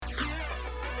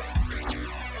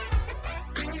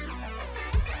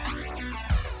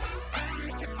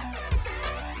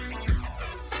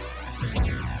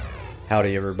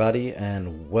Howdy everybody,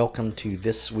 and welcome to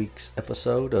this week's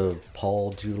episode of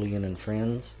Paul, Julian, and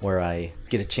Friends, where I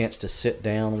get a chance to sit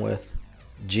down with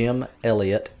Jim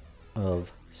Elliott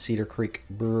of Cedar Creek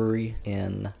Brewery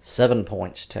in Seven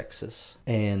Points, Texas.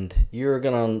 And you're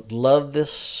going to love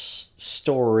this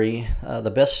story.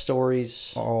 The best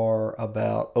stories are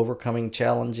about overcoming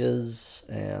challenges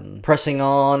and pressing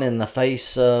on in the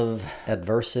face of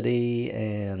adversity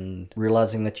and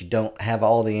realizing that you don't have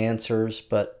all the answers,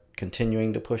 but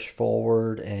continuing to push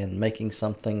forward and making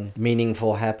something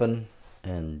meaningful happen.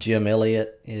 And Jim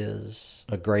Elliott is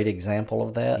a great example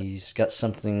of that. He's got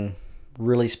something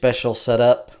really special set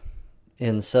up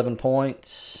in 7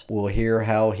 Points. We'll hear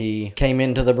how he came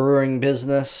into the brewing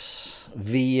business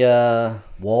via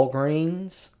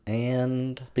Walgreens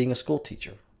and being a school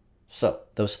teacher. So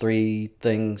those three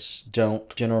things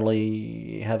don't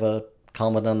generally have a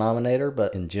common denominator,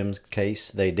 but in Jim's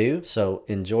case they do. So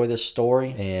enjoy this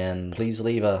story, and please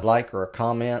leave a like or a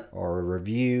comment or a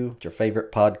review at your favorite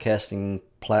podcasting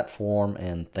platform,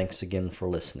 and thanks again for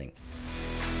listening.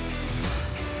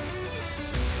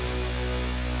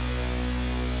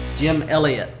 Jim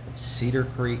Elliott of Cedar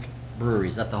Creek Brewery.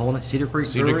 Is that the whole name? Cedar Creek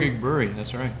Brewery? Cedar Creek Brewery,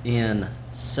 that's right. In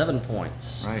 7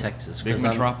 Points, right. Texas. Big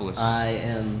metropolis.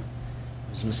 I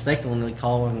was mistakenly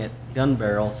calling it Gun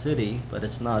Barrel City, but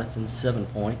it's not. It's in 7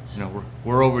 Points. No,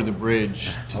 we're over the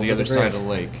bridge to the other side of the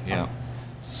lake. Yeah.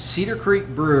 Cedar Creek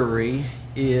Brewery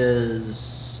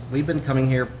is. We've been coming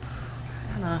here,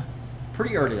 I don't know,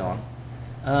 pretty early on.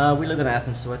 We live in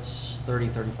Athens, so it's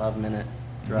 35 minute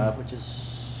drive, which is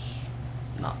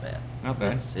not bad. Not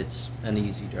bad. It's an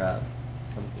easy drive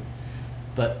coming through.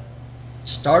 But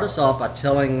start us off by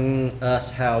telling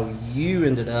us how you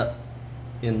ended up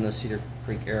in the Cedar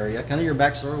Creek area, kind of your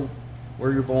backstory,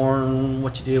 where you're born,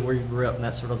 what you did, where you grew up, and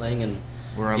that sort of thing, and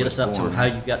get us up to how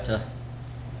you got to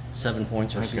 7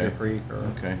 Points or Cedar Creek.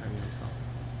 Okay.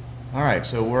 All right,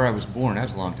 so where I was born, that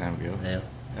was a long time ago.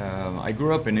 Yeah. I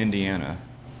grew up in Indiana.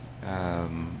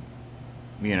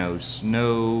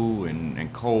 Snow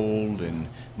and cold and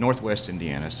northwest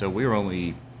Indiana. So we were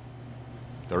only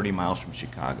 30 miles from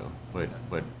Chicago, but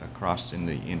across in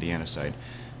the Indiana side.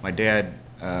 My dad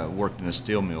worked in a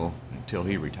steel mill until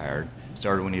he retired.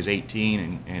 Started when he was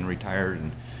 18 and retired,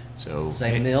 and so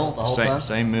same mill the whole time?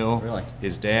 Same mill. Really?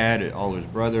 His dad, all his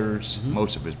brothers,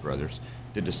 most of his brothers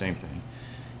did the same thing,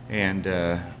 and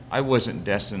I wasn't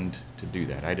destined to do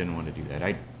that. I didn't want to do that.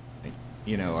 I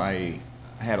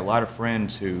had a lot of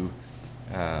friends who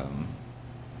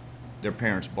their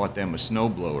parents bought them a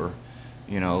snowblower,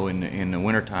 in the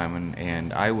wintertime,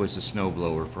 and I was the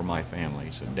snowblower for my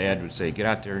family. So Dad would say, get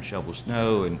out there and shovel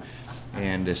snow,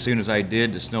 and as soon as I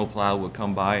did, the snowplow would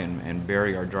come by and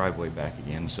bury our driveway back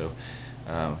again. So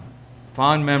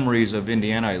fond memories of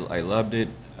Indiana. I loved it.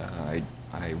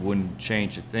 I wouldn't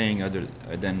change a thing other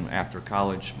than after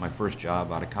college. My first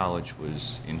job out of college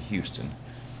was in Houston,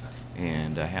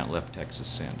 and I haven't left Texas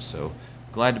since. So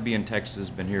glad to be in Texas.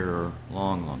 Been here a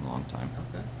long time.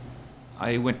 Okay.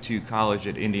 I went to college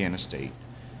at Indiana State.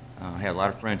 I had a lot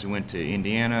of friends who went to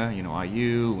Indiana,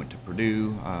 IU, went to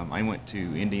Purdue. I went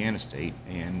to Indiana State,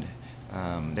 and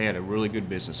they had a really good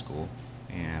business school,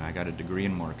 and I got a degree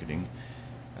in marketing.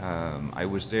 I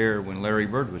was there when Larry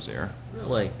Bird was there.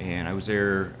 Really? And I was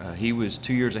there, he was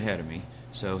 2 years ahead of me.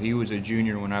 So he was a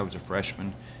junior when I was a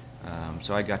freshman.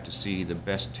 So I got to see the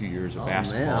best 2 years of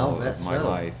basketball of my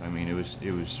life. I mean,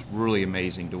 it was really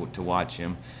amazing to watch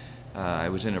him. I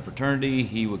was in a fraternity.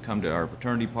 He would come to our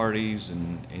fraternity parties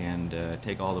and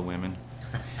take all the women.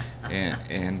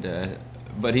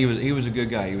 But he was a good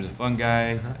guy. He was a fun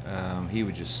guy. He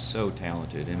was just so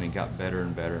talented, and it got better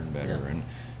and better and better.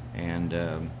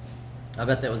 Yeah. I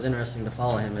bet that was interesting to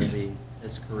follow him as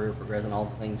his career progressed and all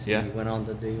the things he went on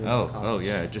to do. Oh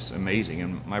yeah, just amazing.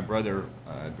 And my brother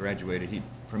graduated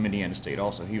from Indiana State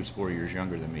also. He was 4 years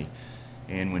younger than me.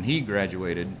 And when he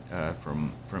graduated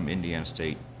from Indiana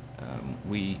State,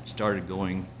 we started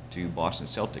going to Boston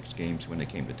Celtics games when they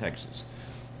came to Texas.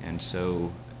 And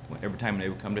so every time they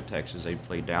would come to Texas, they'd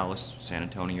play Dallas, San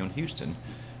Antonio, and Houston.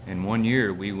 And one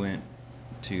year we went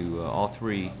to all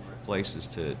three places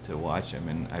to watch them.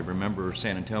 And I remember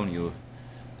San Antonio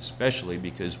especially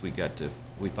because we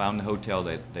found the hotel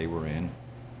that they were in,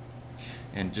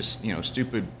 and just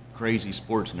stupid crazy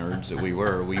sports nerds that we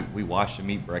were, we watched them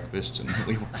eat breakfast, and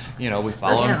we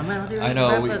followed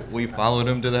them. We followed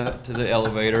them to the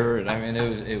elevator, and I mean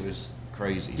it was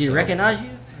crazy. Do you recognize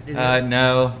you?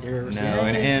 No.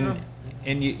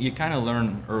 And you kind of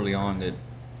learn early on that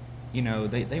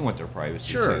they want their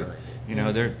privacy too.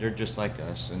 They're just like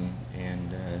us,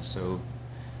 and so.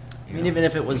 I mean, even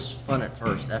if it was fun at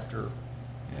first, after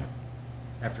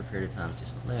after a period of time,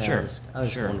 just Sure, I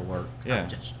was sure. going to work. Yeah,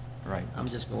 right. I'm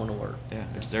just going to work. Yeah,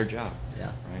 it's their job.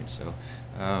 Yeah. Right. So,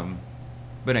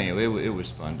 but anyway, it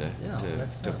was fun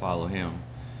to follow him,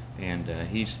 and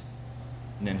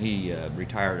then he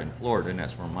retired in Florida, and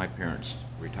that's where my parents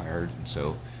retired, and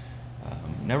so.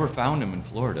 Never found him in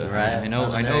Florida. Right. I know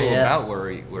about where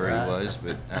he was,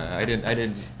 but I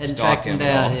didn't stalk him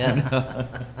down. at all.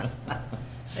 Yeah.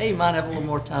 Hey, he might have a little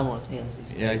more time on his hands these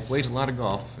days. Yeah, he plays a lot of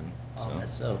golf. And I'll bet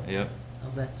so. Yep. I'll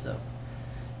bet so.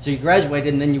 So you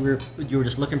graduated, and then you were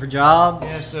just looking for jobs.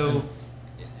 Yeah. So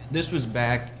this was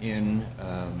back in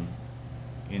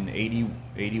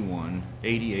 81,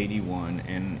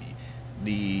 and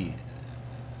the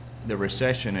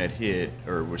recession had hit,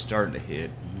 or was starting to hit.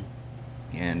 Mm-hmm.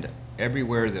 And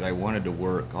everywhere that I wanted to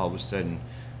work, all of a sudden,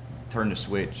 turned the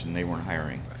switch, and they weren't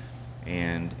hiring.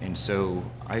 And so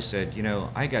I said,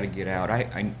 I got to get out.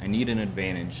 I need an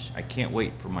advantage. I can't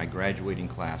wait for my graduating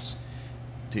class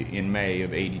in May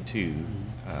of '82.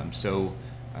 Mm-hmm.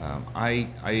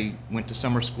 I went to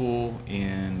summer school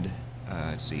in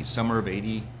summer of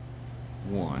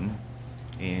 '81,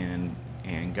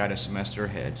 and got a semester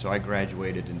ahead. So I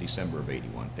graduated in December of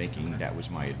 '81, thinking that was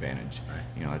my advantage.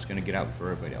 Right. I was going to get out before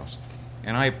everybody else.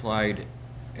 And I applied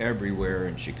everywhere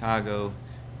in Chicago,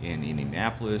 in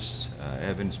Indianapolis,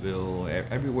 Evansville,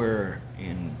 everywhere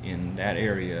in that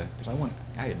area, because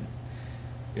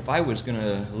if I was going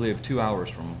to live 2 hours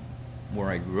from where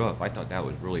I grew up, I thought that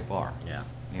was really far. Yeah.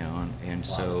 And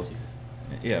so,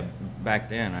 yeah, back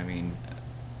then, I mean,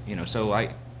 so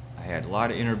I had a lot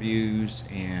of interviews,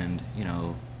 and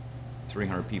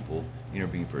 300 people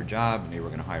interviewing for a job, and they were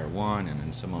going to hire one, and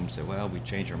then some of them said, well, we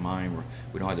changed our mind,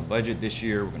 we don't have the budget this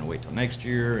year, we're going to wait till next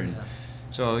year. And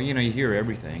so you hear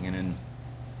everything. And then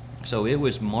so it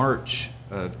was March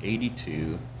of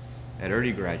 '82. I'd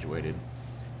already graduated,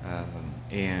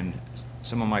 and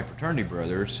some of my fraternity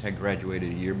brothers had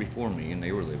graduated a year before me, and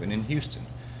they were living in Houston.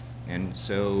 And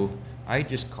so I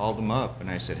just called them up, and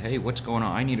I said, hey, what's going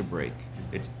on? I need a break.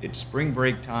 It's spring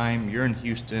break time. You're in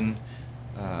Houston.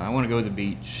 I want to go to the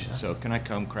beach. Yeah. So can I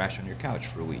come crash on your couch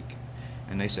for a week?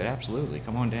 And they said, absolutely.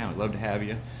 Come on down. I'd love to have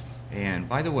you. And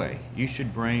by the way, you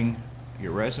should bring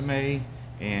your resume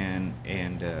and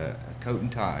a coat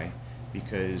and tie,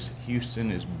 because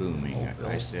Houston is booming.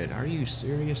 I said, are you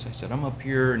serious? I said, I'm up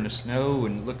here in the snow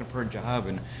and looking for a job,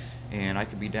 and I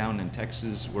could be down in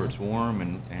Texas where it's warm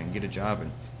and get a job.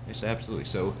 And they said, absolutely.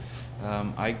 So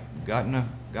I got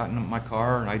in my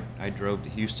car, and I drove to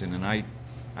Houston, and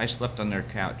I slept on their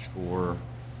couch for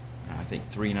I think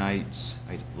 3 nights.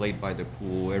 I laid by the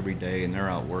pool every day, and they're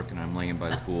out working. I'm laying by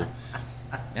the pool.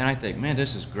 And I think, man,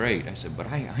 this is great. I said, but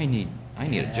I need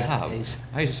a job.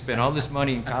 I just spent all this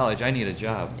money in college. I need a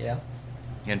job. Yeah.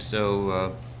 And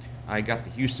so I got the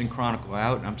Houston Chronicle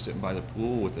out, and I'm sitting by the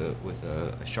pool with a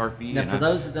Sharpie. Now, for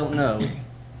those that don't know,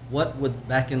 what would,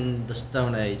 back in the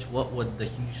Stone Age, what would the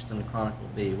Houston Chronicle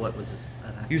be? What was it?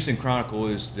 Houston Chronicle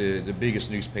is the biggest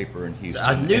newspaper in Houston.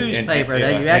 A newspaper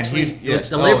that you actually yes, was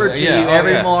delivered to you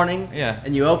every morning,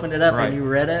 and you opened it up and you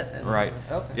read it. Right.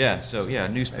 Okay. Yeah. So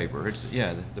newspaper. It's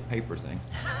the paper thing.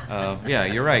 Yeah,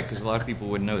 you're right, because a lot of people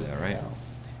wouldn't know that, right?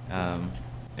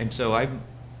 And so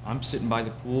I'm sitting by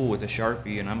the pool with a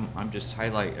Sharpie, and I'm just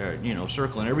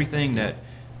circling everything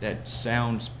that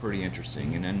sounds pretty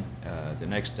interesting. And then the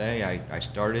next day I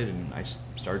started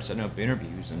setting up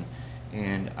interviews,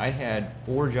 and I had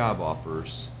 4 job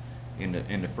offers in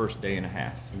the first day and a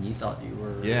half. And you thought you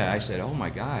were... Yeah, I said, oh my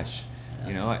gosh.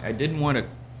 Yeah. I didn't want to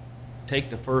take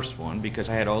the first one because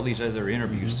I had all these other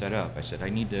interviews set up. I said, I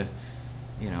need to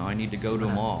go to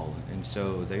them all. And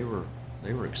so they were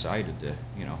excited to,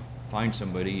 find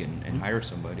somebody and hire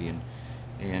somebody.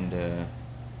 And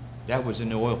that was in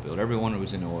the oil field. Everyone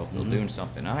was in the oil field doing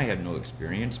something. I had no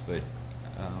experience, but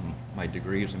my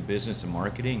degree was in business and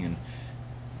marketing, and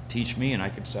teach me, and I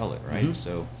could sell it, right?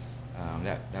 So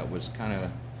that was kind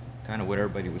of what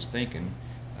everybody was thinking.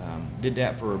 Did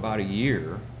that for about a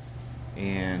year,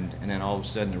 and then all of a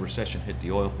sudden the recession hit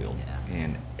the oil field,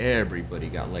 and everybody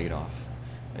got laid off.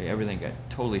 Everything got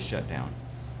totally shut down,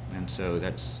 and so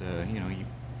that's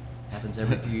happens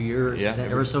every few years. Yeah,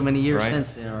 every so many years right?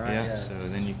 since then, right? Yeah. So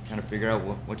then you kind of figure out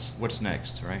what's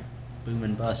next, right? Boom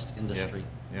and bust industry.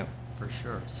 Yep. For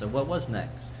sure. So what was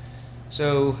next?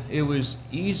 So it was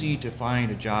easy to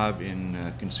find a job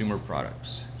in consumer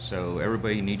products. So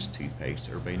everybody needs toothpaste,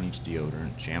 everybody needs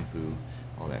deodorant, shampoo,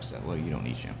 all that stuff. Well, you don't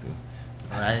need shampoo.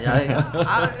 Right.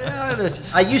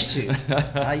 I used to.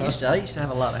 I used to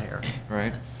have a lot of hair.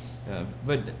 Right.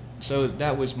 But so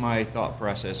that was my thought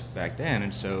process back then,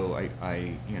 and so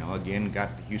I again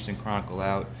got the Houston Chronicle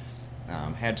out.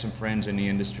 Had some friends in the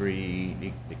industry.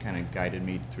 They kind of guided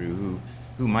me through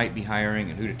who might be hiring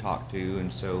and who to talk to,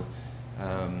 and so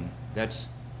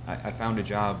I found a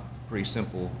job pretty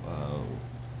simple,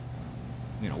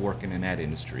 working in that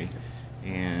industry,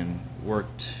 and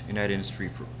worked in that industry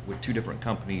with 2 different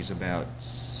companies about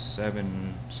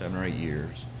 7 or 8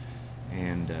 years,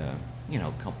 and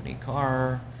company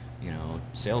car,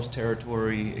 sales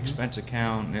territory, expense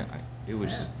account. It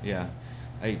was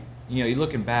you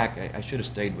looking back, I should have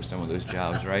stayed with some of those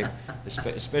jobs, right?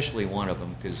 Especially one of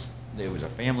them, because it was a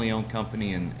family-owned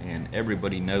company, and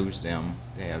everybody knows them.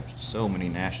 They have so many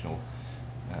national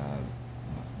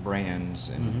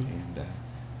brands,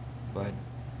 but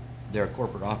their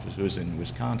corporate office was in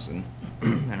Wisconsin,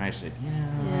 and I said,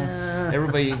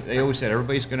 everybody. They always said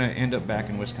everybody's going to end up back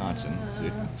in Wisconsin.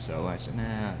 So I said,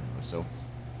 nah. So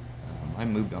I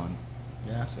moved on.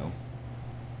 Yeah. So,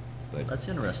 but that's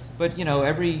interesting. But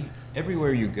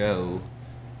everywhere you go,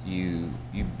 you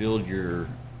build your,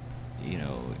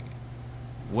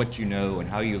 what you know and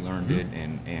how you learned it,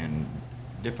 and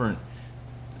different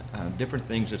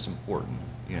things that's important.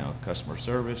 Customer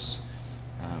service.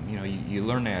 You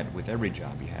learn that with every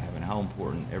job you have, and how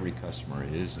important every customer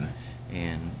is,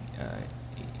 and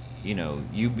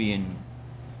you being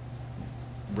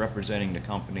representing the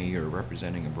company or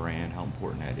representing a brand, how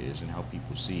important that is, and how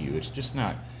people see you. It's just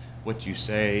not what you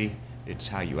say; it's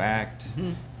how you act,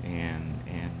 and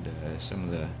some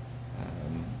of the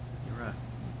You're right.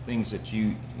 things that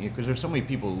because there's so many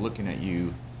people looking at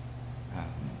you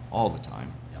all the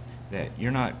time that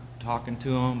you're not talking to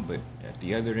them, but at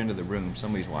the other end of the room,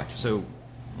 somebody's watching. So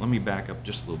let me back up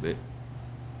just a little bit,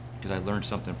 because I learned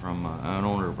something from an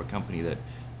owner of a company that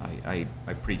I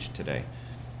preached today.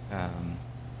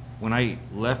 When I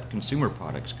left consumer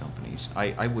products companies,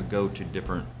 I would go to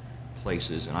different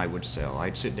places and I would sell.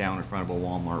 I'd sit down in front of a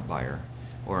Walmart buyer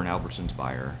or an Albertsons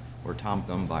buyer or Tom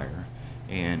Thumb buyer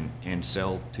and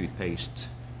sell toothpaste,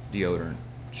 deodorant,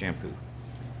 shampoo.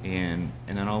 And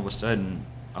then all of a sudden,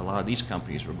 a lot of these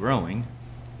companies were growing,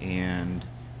 and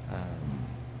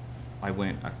I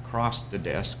went across the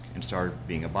desk and started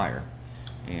being a buyer.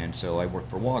 And so I worked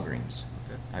for Walgreens.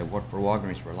 Okay. I worked for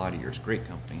Walgreens for a lot of years. Great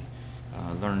company.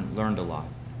 Learned a lot.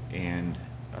 And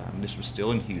this was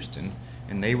still in Houston,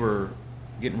 and they were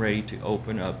getting ready to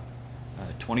open up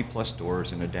 20 plus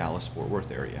stores in the Dallas-Fort Worth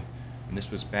area. And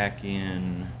this was back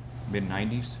in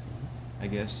mid-90s, I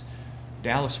guess.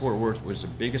 Dallas-Fort Worth was the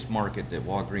biggest market that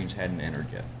Walgreens hadn't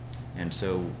entered yet. And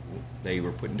so they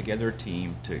were putting together a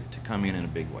team to come in a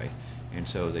big way. And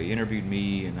so they interviewed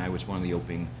me, and I was one of the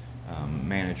opening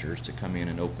managers to come in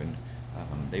and open.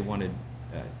 They wanted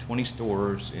 20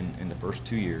 stores in the first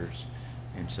 2 years.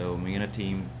 And so me and a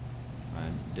team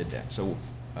did that. So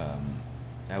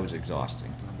that was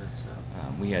exhausting.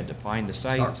 We had to find the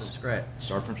sites.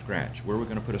 Start from scratch. Where we're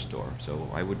going to put a store. So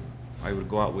I would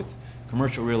go out with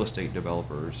commercial real estate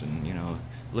developers and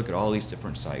look at all these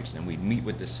different sites, and we'd meet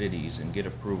with the cities and get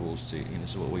approvals to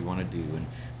this is what we want to do, and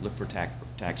look for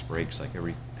tax breaks like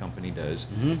every company does,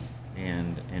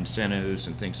 and incentives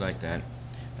and things like that.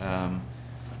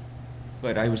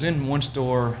 But I was in one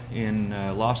store in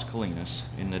Las Colinas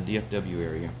in the DFW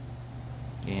area,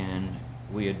 and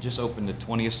we had just opened the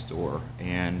 20th store,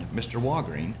 and Mr.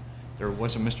 Walgreen, there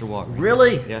was a Mr. Walgreen.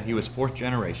 Really? Yeah, he was 4th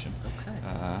generation. Okay.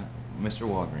 Mr.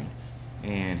 Walgreen.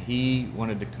 And he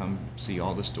wanted to come see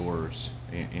all the stores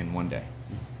in one day.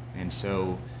 And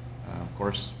so, of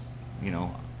course,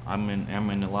 I'm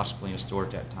in the Las Colinas store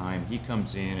at that time. He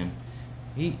comes in, and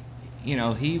he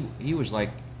was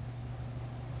like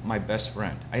my best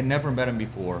friend. I had never met him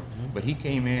before, but he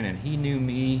came in and he knew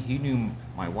me. He knew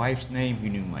my wife's name. He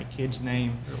knew my kid's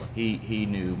name. Really? He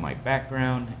knew my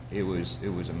background. It was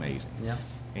amazing. Yeah.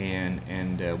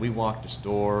 And we walked the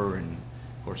store, and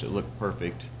of course, it looked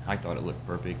perfect. I thought it looked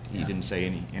perfect. He didn't say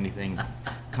anything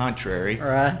contrary. All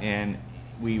right. And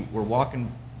we were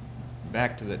walking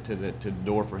back to the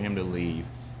door for him to leave,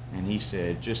 and he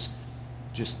said, "Just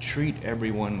treat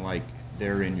everyone like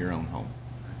they're in your own home."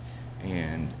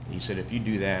 And he said, "If you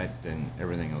do that, then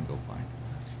everything will go fine."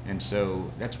 And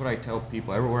so that's what I tell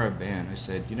people everywhere I've been. I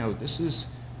said, this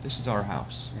is our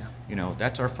house. Yeah.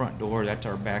 That's our front door. That's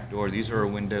our back door. These are our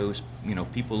windows.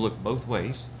 People look both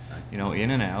ways.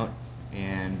 In and out,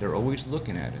 and they're always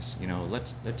looking at us.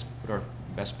 Let's put our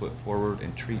best foot forward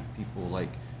and treat people like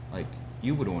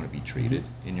you would want to be treated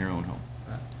in your own home.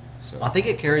 Right. So Well, I think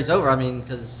it carries over. I mean,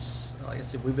 because like I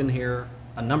said, we've been here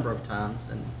a number of times,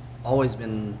 and always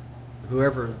been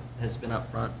whoever has been up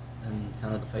front and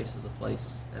kind of the face of the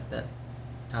place at that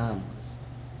time was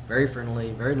very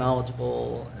friendly, very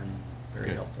knowledgeable, and very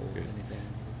Good, helpful with good. anything.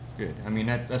 good. I mean,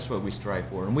 that's what we strive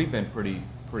for, and we've been pretty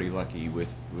lucky with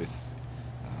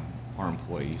our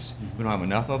employees. Mm-hmm. We don't have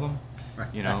enough of them,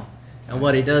 Right. you know.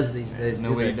 Nobody does these days.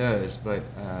 Nobody does, but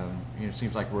it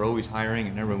seems like we're always hiring,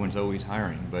 and everyone's always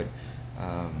hiring. But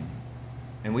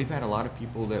and we've had a lot of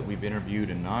people that we've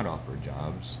interviewed and not offered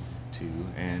jobs to,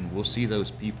 and we'll see those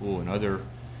people in other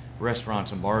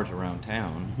restaurants and bars around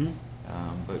town.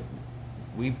 Mm-hmm. But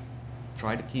we've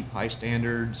tried to keep high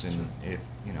standards, and if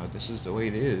this is the way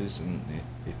it is, and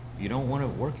if you don't want to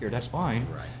work here, that's fine.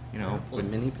 Right. But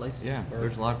many places. yeah,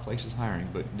 there's a lot of places hiring,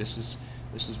 but this is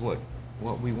what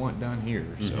we want done here.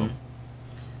 So Mm-hmm.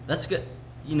 That's good.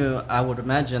 I would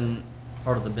imagine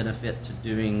part of the benefit to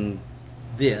doing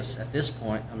this at this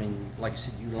point, I mean, like you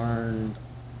said, you learned,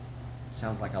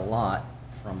 sounds like a lot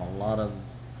from a lot of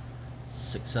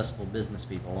successful business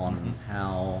people on Mm-hmm.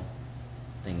 how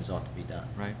things ought to be done.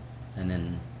 right. And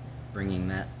then bringing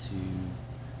that to,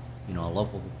 a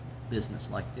local business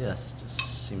like this just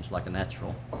seems like a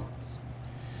natural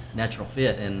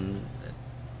fit, and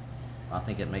I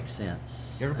think it makes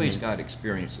sense. Everybody's got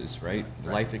experiences, right?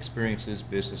 Right. Life experiences,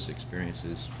 business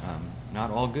experiences,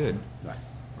 not all good, Right.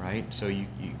 right? So you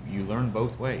learn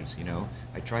both ways.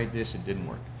 I tried this, it didn't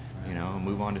work. Right.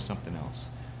 Move on to something else.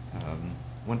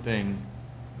 One thing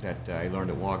that I learned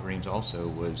at Walgreens also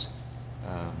was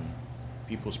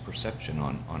people's perception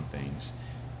on things.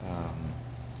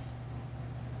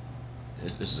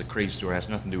 This is a crazy story. It has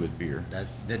nothing to do with beer.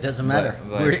 That doesn't matter.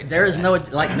 But- There is no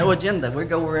agenda. We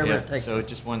go wherever it takes so us. it's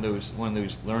just one of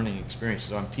those learning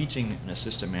experiences. I'm teaching an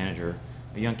assistant manager,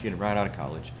 a young kid right out of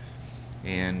college,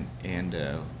 and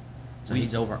So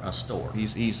he's over a store.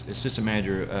 he's assistant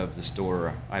manager of the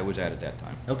store I was at that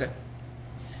time. Okay.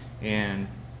 And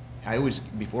I always,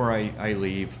 before I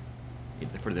leave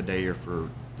for the day or for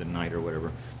the night or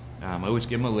whatever, I always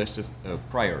give him a list of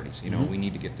priorities. Mhm. We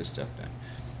need to get this stuff done.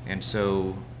 And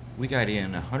so we got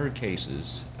in 100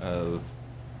 cases of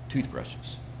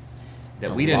toothbrushes that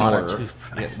That's we a didn't lot of order.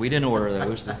 toothbrushes. Yeah, we didn't order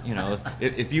those.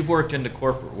 If you've worked in the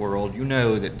corporate world, you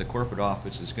know that the corporate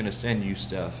office is going to send you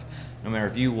stuff, no matter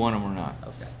if you want them or not.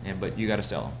 Okay. But you got to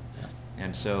sell them. Yeah.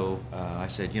 And so I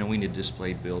said, we need a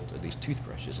display built of these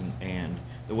toothbrushes. And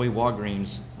the way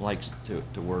Walgreens likes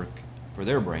to work for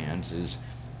their brands is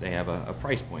they have a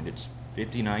price point. It's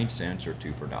 59 cents or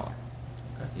 2 for $1.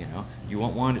 Okay. You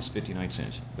want one, it's 59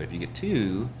 cents. But if you get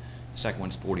two, the second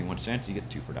one's 41 cents, you get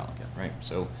 2 for $1, right?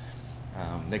 So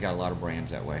they got a lot of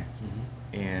brands that way.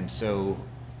 Mm-hmm. And so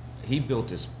he built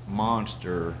this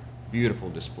monster, beautiful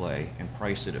display and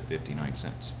priced it at 59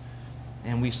 cents.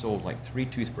 And we sold like 3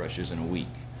 toothbrushes in a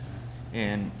week.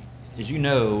 And as you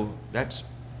know, that's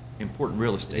important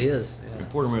real estate. It is, yeah.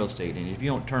 Important real estate. And if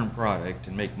you don't turn product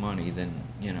and make money, then,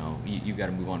 you got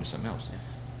to move on to something else. Yeah.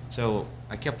 So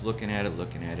I kept looking at it,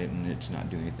 and it's not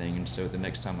doing anything. And so the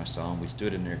next time I saw him, we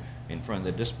stood in there in front of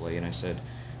the display, and I said,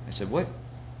 what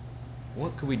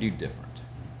could we do different?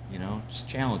 Just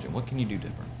challenge him. What can you do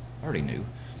different? I already knew,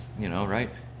 right?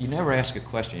 You never ask a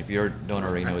question if you don't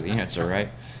already know the answer, right?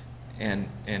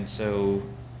 And so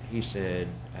he said,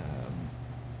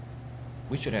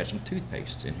 we should add some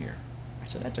toothpaste in here. I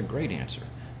said, that's a great answer.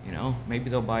 Maybe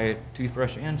they'll buy a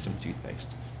toothbrush and some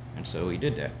toothpaste. And so he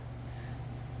did that.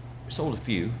 We sold a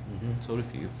few,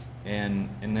 and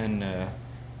then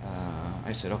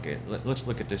I said, okay, let's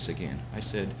look at this again. I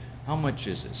said, how much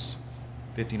is this?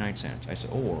 59 cents. I said,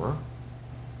 or,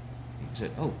 he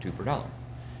said, 2 for $1.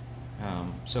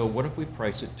 So what if we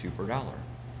price it 2 for $1?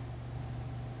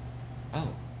 Oh.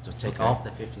 So take okay. off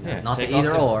the 59, Yeah, not take the off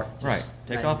either or. Right.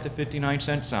 Take off the the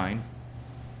 59-cent sign.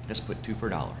 Let's put 2 for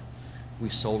 $1. We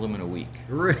sold them in a week.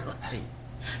 Really?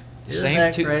 The Isn't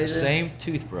that crazy? same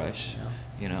toothbrush,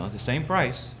 the same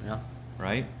price, Yeah.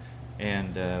 right?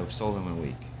 And we sold them in a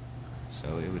week.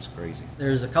 So it was crazy.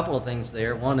 There's a couple of things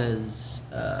there. One is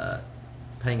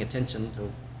paying attention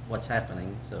to what's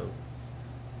happening. So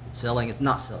it's selling, it's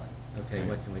not selling. Okay, Right.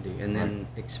 what can we do? And then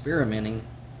experimenting.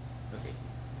 Okay,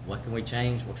 what can we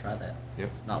change? We'll try that. Yep.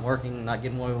 Not working, not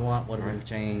getting what we want. What do we Right.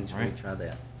 change? Right. We try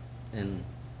that. And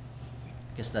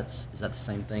I guess is that the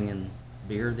same thing in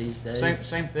beer these days?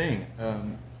 Same thing.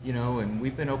 And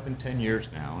we've been open 10 years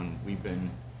now,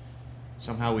 and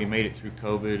somehow we made it through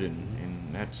COVID,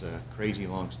 and that's a crazy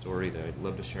long story that I'd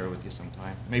love to share with you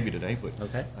sometime. Maybe today, but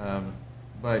Okay.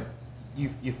 But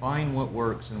you find what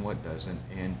works and what doesn't,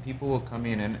 and people will come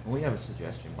in, and we have a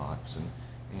suggestion box,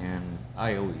 and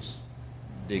I always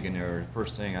dig in there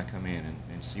first thing I come in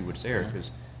and see what's there, because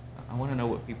I want to know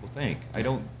what people think. I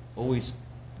don't always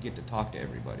get to talk to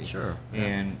everybody. Sure. Yeah.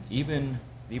 And even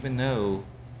though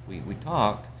we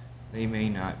talk, they may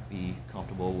not be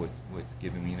comfortable with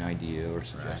giving me an idea or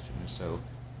suggestion. Right. So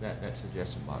that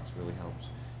suggestion box really helps.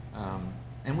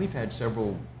 And we've had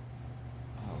several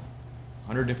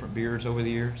 100 different beers over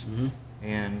the years,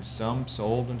 and some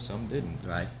sold and some didn't.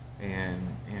 Right. And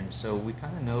so we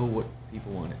kind of know what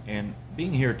people want. And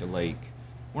being here at the lake,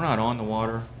 we're not on the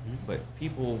water, but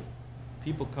people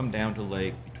come down to the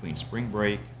lake between spring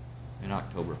break and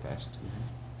Oktoberfest.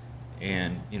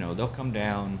 And, they'll come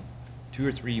down 2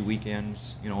 or 3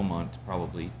 weekends, a month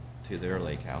probably, to their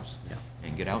lake house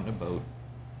and get out in a boat.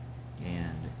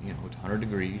 And, it's 100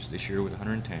 degrees. This year was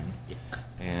 110. Yeah.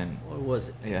 And what was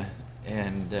it? Yeah.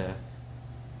 And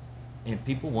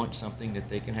people want something that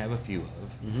they can have a few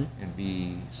of and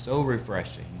be so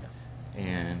refreshing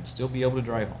and still be able to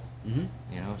drive home.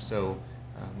 So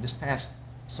this past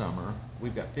summer,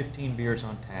 we've got 15 beers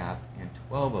on tap, and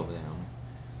 12 of them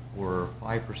were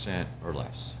 5% or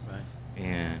less. Right.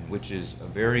 And which is a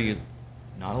very,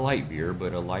 not a light beer,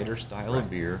 but a lighter style of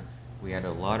beer. We had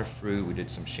a lot of fruit. We did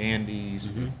some shandies.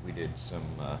 We did some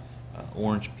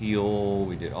orange peel.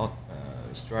 We did all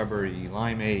strawberry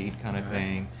limeade kind of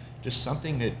thing. Just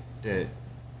something that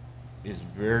is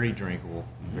very drinkable,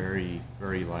 very,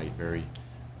 very light, very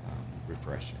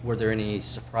refreshing. Were there any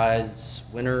surprise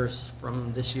winners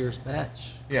from this year's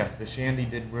batch? Yeah, the shandy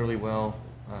did really well.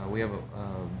 We have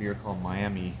a beer called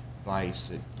Miami Vice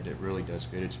that it really does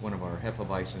good. It's one of our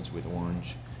Hefeweizens with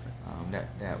orange.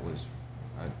 That was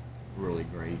really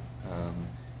great.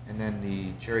 And then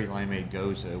the cherry limeade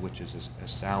Goza, which is a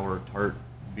sour tart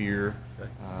beer,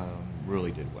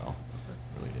 really did well.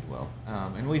 Really did well.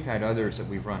 And we've had others that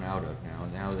we've run out of now.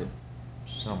 Now that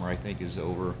summer, I think, is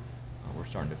over, we're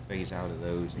starting to phase out of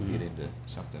those and get into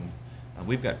something.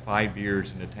 We've got 5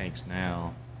 beers in the tanks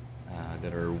now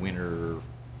that are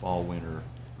fall winter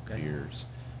beers.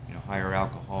 Higher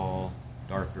alcohol,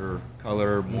 darker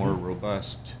color, more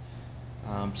robust.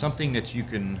 Something that you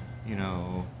can,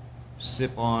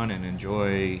 sip on and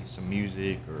enjoy some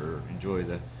music or enjoy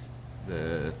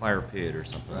the fire pit or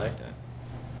something like that.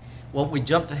 Well, we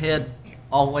jumped ahead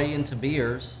all the way into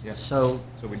beers. Yeah. So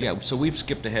we've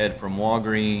skipped ahead from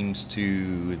Walgreens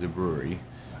to the brewery,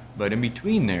 but in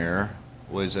between there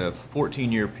was a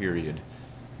 14-year period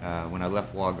when I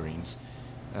left Walgreens.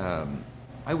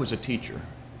 I was a teacher.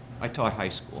 I taught high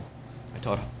school.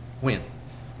 when?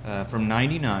 From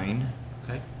 '99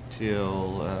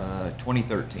 till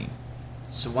 2013.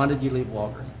 So why did you leave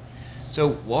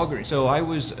Walgreens? So I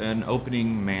was an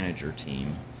opening manager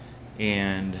team,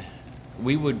 and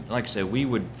we would, like I said,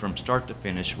 from start to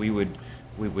finish, we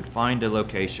would find a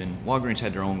location. Walgreens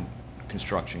had their own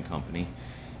construction company,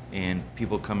 and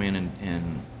people come in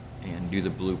and do the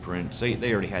blueprints.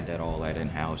 They already had that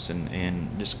in-house,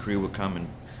 and this crew would come and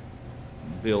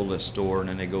build a store, and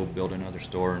then they go build another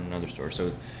store and another store.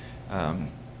 So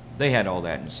they had all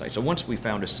that in the site. So once we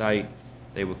found a site,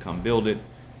 they would come build it.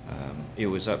 It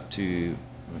was up to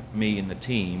me and the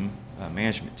team,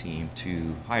 management team,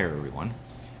 to hire everyone.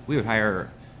 We would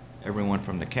hire everyone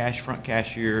from the front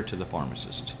cashier to the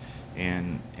pharmacist,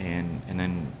 and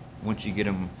then once you get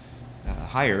them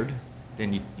hired,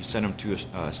 then you send them to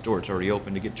a store that's already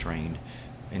open to get trained.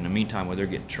 In the meantime, while they're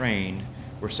getting trained,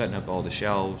 we're setting up all the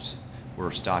shelves,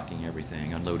 we're stocking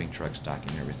everything, unloading trucks,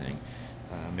 stocking everything,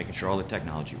 making sure all the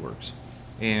technology works.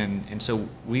 And so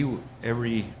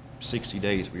every 60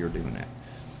 days we were doing that.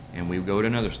 And we would go to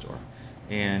another store.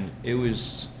 And it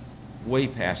was way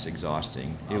past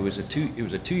exhausting. It was a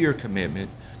 2-year commitment.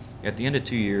 At the end of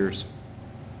 2 years,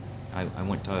 I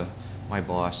went to my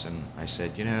boss and I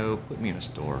said, put me in a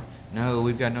store. No,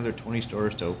 we've got another 20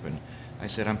 stores to open. I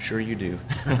said, I'm sure you do.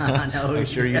 I'm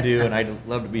sure you do, and I'd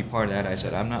love to be part of that. I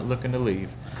said, I'm not looking to leave.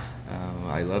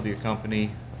 I love your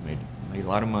company. I made a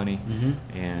lot of money,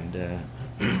 and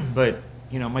but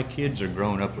my kids are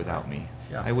growing up without me.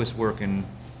 Yeah. I was working,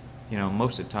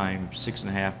 most of the time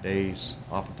 6.5 days,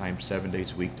 oftentimes 7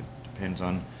 days a week. Depends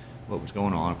on what was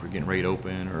going on. If we're getting ready to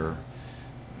open or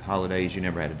holidays, you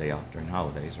never had a day off during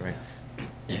holidays, right?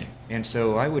 And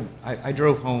so I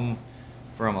drove home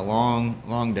from a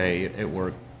long day at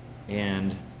work,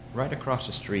 and right across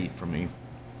the street from me,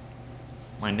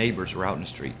 my neighbors were out in the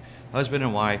street, husband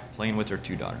and wife playing with their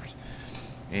 2 daughters.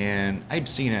 And I'd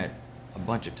seen it a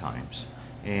bunch of times.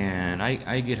 And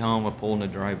I get home, I pull in the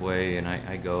driveway, and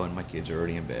I go, and my kids are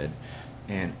already in bed.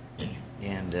 And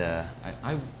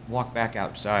I walk back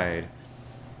outside,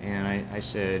 and I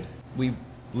said, we've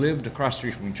lived across the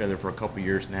street from each other for a couple of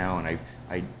years now, and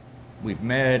we've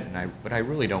met, but I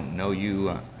really don't know you.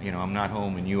 I'm not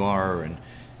home, and you are,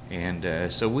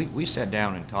 and so we sat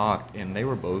down and talked, and they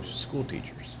were both school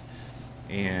teachers,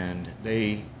 and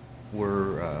they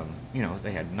were,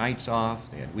 they had nights off,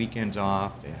 they had weekends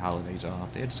off, they had holidays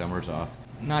off, they had summers off,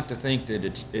 not to think that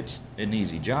it's an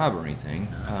easy job or anything,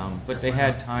 No, but they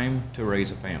had time to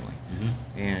raise a family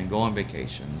and go on Mm-hmm.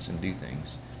 vacations and do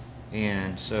things.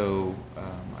 And so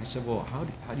I said, well,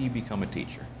 how do you become a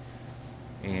teacher?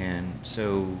 And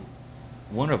so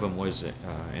one of them was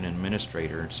an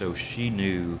administrator, and so she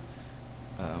knew,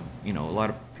 a lot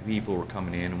of people were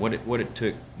coming in, and what it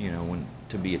took,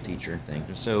 to be a teacher and things.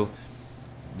 And so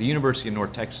the University of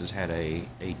North Texas had a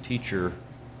teacher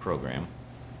program,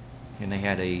 and they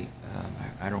had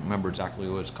I don't remember exactly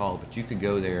what it's called, but you could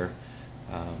go there,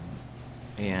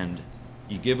 and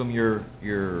you give them your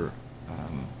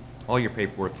all your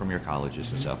paperwork from your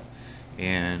colleges and stuff,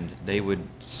 and they would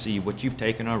see what you've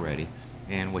taken already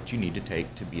and what you need to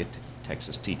take to be a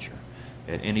Texas teacher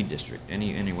at any district,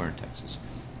 anywhere in Texas.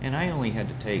 And I only had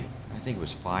to take, I think it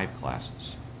was 5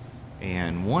 classes,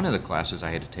 and one of the classes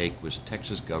I had to take was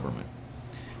Texas government.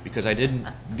 Because I didn't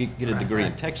get a degree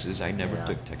in Texas, I never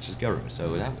took Texas government,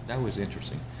 so that was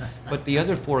interesting. But the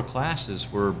other 4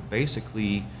 classes were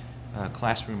basically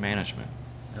classroom management.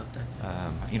 Okay.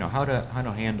 How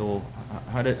to handle,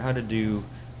 how to do,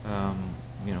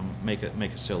 make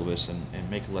a syllabus and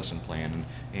make a lesson plan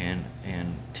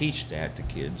and teach that to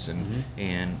kids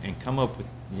and come up with,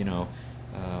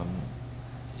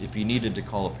 if you needed to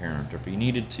call a parent or if you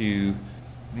needed to,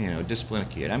 discipline a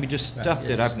kid. I mean, just stuff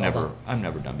that I've never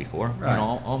done before. Right.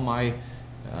 All my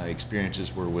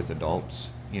experiences were with adults,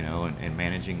 and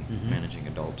managing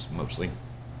adults mostly.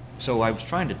 So I was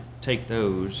trying to take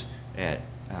those at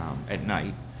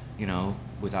night,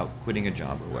 without quitting a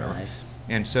job or whatever. Right.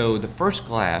 And so the first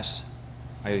class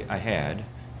I had,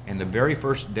 and the very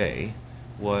first day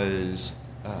was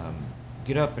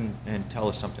get up and tell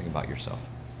us something about yourself.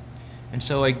 And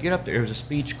so I get up there. It was a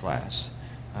speech class.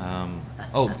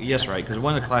 Oh, yes, right, because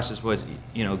one of the classes was,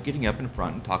 getting up in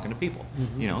front and talking to people,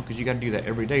 because you got to do that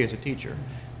every day as a teacher,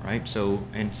 right? So,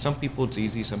 and some people it's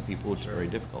easy, some people it's very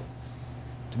difficult.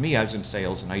 To me, I was in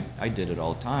sales, and I did it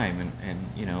all the time,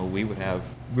 and we would have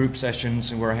group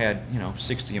sessions where I had,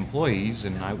 60 employees,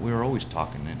 and we were always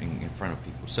talking in front of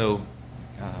people. So,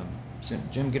 said,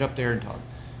 Jim, get up there and talk.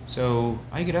 So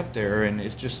I get up there, and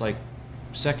it's just like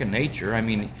second nature. I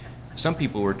mean, some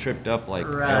people were tripped up, like,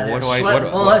 Right. what do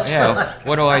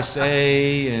I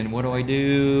say, and what do I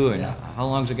do, and how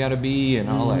long's it got to be, and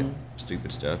all that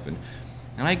stupid stuff. And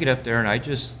I get up there, and I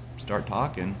just start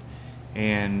talking,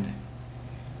 and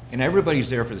everybody's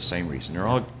there for the same reason. They're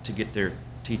all to get their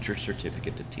teacher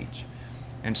certificate to teach.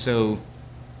 And so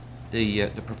the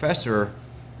professor,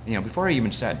 before I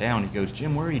even sat down, he goes,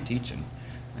 Jim, where are you teaching?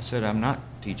 I said, I'm not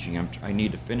teaching. I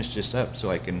need to finish this up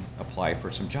so I can apply for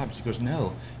some jobs. He goes,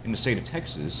 no, in the state of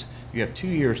Texas, you have 2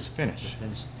 years to finish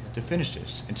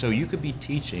this. And so you could be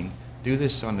teaching, do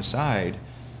this on the side,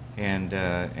 and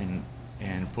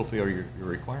fulfill your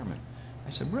requirement.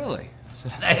 I said, really?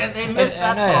 They missed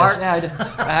that part.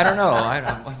 I don't know.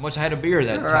 I must have had a beer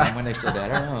that time when they said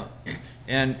that. I don't know.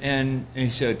 And he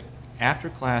said, after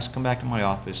class, come back to my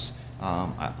office.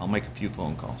 I'll make a few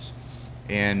phone calls.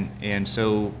 And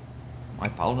so I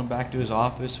followed him back to his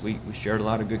office. We shared a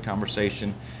lot of good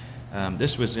conversation.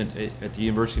 This was at the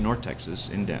University of North Texas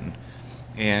in Denton,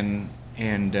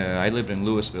 and I lived in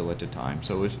Louisville at the time,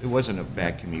 so it wasn't a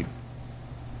bad commute.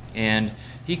 And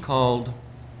he called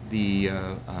the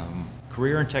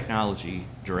Career and Technology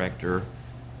Director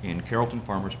in Carrollton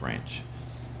Farmers Branch,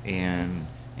 and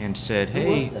said, Who "Hey,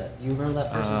 was that? Do you remember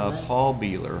that person's name? Paul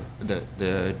Beeler,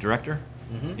 the director."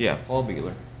 Mhm. Yeah, Paul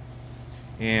Beeler.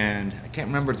 And I can't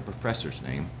remember the professor's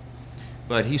name,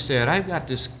 but he said, I've got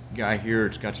this guy here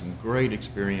that's got some great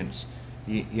experience.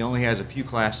 He only has a few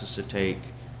classes to take.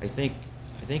 I think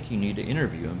you need to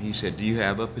interview him. He said, do you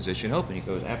have a position open? He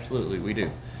goes, absolutely, we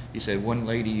do. He said, one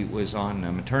lady was on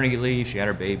maternity leave. She had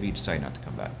her baby, decided not to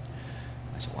come back.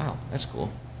 I said, wow, that's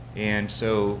cool. And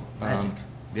so,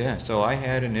 so I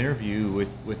had an interview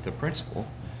with the principal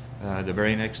the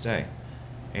very next day.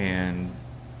 And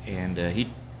he,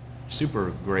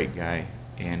 super great guy,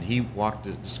 and he walked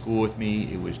to school with me.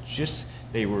 It was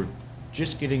they were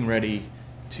just getting ready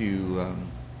to,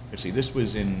 this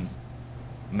was in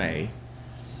May,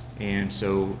 and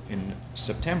so in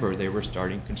September they were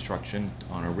starting construction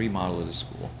on a remodel of the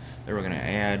school. They were going to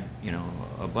add,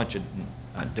 a bunch of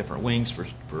different wings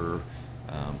for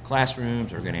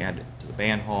classrooms. They were going to add it to the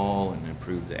band hall and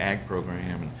improve the ag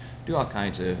program and do all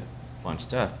kinds of fun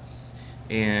stuff.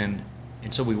 And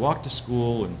so we walked to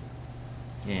school,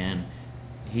 and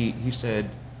he said,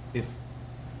 if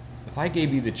I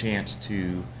gave you the chance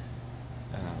to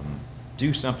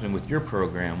do something with your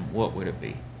program, what would it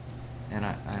be? And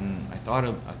I thought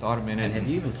a minute. And have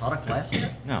you even taught a class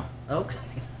yet? No. Okay.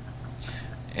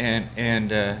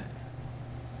 And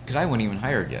because I wasn't even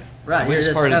hired yet. Right, We you're was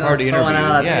just part of kind the of throwing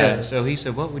interview. out Yeah. ideas. So he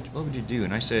said, what would you do?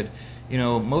 And I said,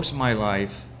 most of my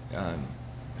life,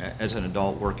 as an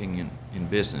adult working in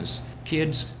business,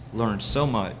 kids learn so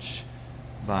much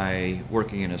by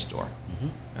working in a store.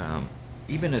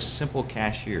 Even a simple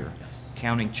cashier,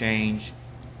 counting change,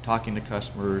 talking to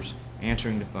customers,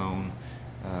 answering the phone,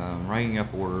 writing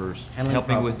up orders, Handling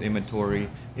helping with problems. inventory,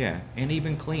 and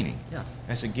even cleaning. Yeah.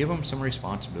 I said, give them some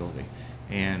responsibility.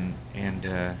 And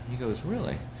he goes,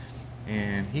 really?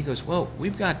 And he goes, well,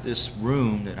 we've got this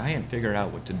room that I hadn't figured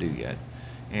out what to do yet.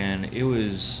 And it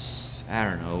was, I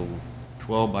don't know,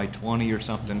 12 by 20 or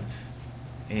something.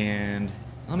 And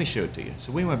let me show it to you.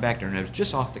 So we went back there, and it was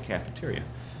just off the cafeteria.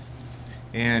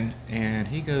 And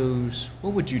he goes,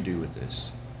 what would you do with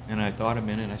this? And I thought a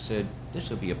minute, and I said, this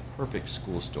would be a perfect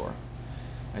school store.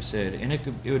 I said, and it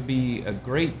would be a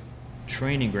great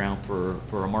training ground for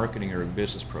a marketing or a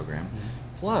business program.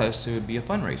 Plus, it would be a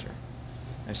fundraiser.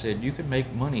 I said, you could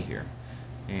make money here.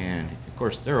 And of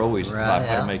course, they're always about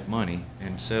how to make money.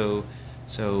 And so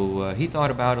he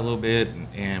thought about it a little bit,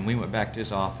 and we went back to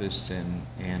his office, and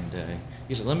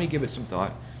he said, let me give it some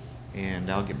thought,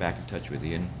 and I'll get back in touch with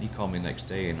you. And he called me the next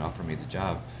day and offered me the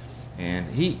job.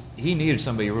 And he needed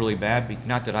somebody really bad,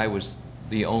 not that I was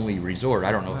the only resort.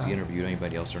 I don't know if he interviewed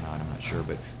anybody else or not, I'm not sure.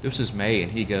 But this is May,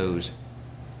 and he goes,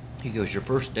 your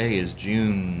first day is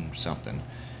June something,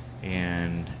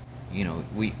 and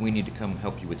we need to come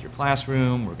help you with your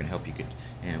classroom. We're going to help you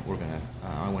and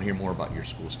I want to hear more about your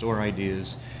school store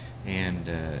ideas. And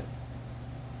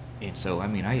so, I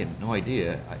had no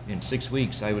idea. In 6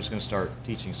 weeks, I was going to start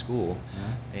teaching school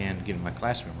and getting my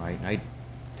classroom right, and I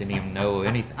didn't even know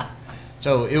anything.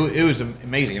 So it was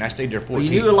amazing, and I stayed there 14. Well,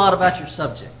 you knew a lot about your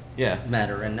subject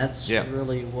matter, and that's Yeah.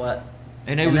 really what.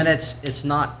 And then it's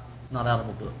not out of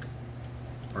a book,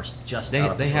 or just out of a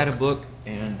book. They had a book,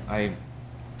 and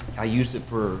I used it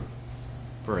for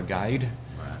a guide.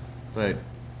 Right.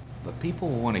 But people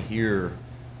want to hear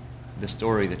the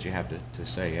story that you have to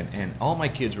say, and all my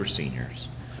kids were seniors,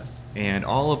 and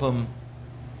all of them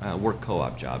work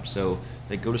co-op jobs. So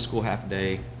they go to school half a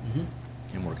day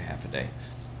and work a half a day.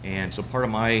 And so part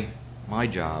of my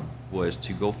job was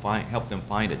to go help them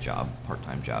find a job,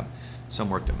 part-time job. Some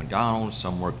worked at McDonald's,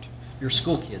 some worked. Your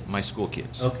school kids. My school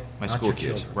kids. Okay. My not school your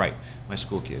kids. children. Right. My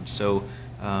school kids. So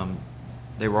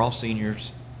they were all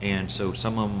seniors, and so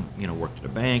some of them, worked at a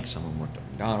bank, some of them worked at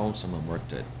McDonald's, some of them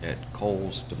worked at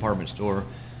Kohl's department store.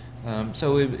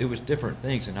 So it was different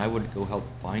things, and I would go help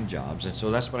find jobs. And so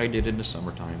that's what I did in the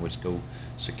summertime, was go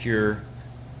secure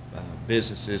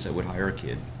businesses that would hire a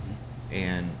kid.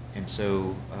 And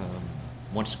so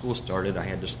once school started, I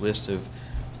had this list of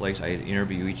places. I had to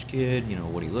interview each kid.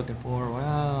 What are you looking for?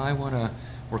 Well, I want to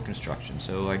work construction.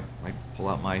 So I pull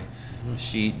out my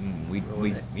sheet, and we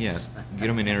get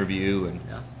them an interview,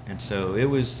 and so it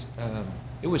was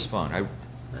fun.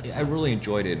 I really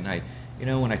enjoyed it,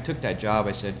 and when I took that job,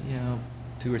 I said,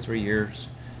 2 or 3 years,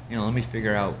 let me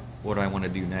figure out what I want to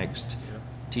do next.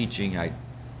 Teaching, I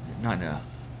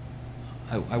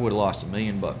would have lost $1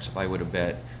 million if I would have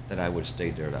bet that I would have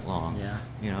stayed there that long.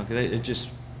 Because it just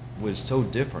was so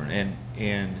different,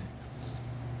 and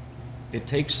it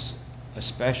takes a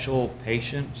special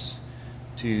patience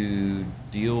to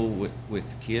deal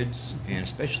with kids, and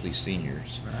especially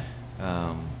seniors,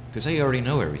 because they already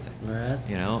know everything. Right.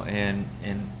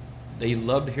 And they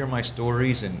love to hear my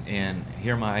stories and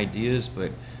hear my ideas,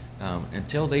 but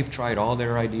until they've tried all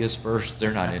their ideas first,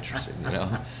 they're not interested.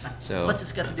 So What's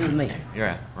this got to do with me?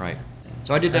 Yeah, right.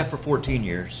 So I did that for 14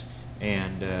 years,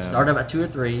 and Started about 2 or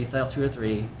 3, fell 2 or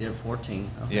 3, did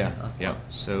 14. Okay. Yeah.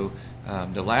 So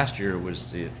the last year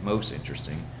was the most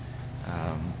interesting.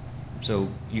 So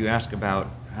you ask about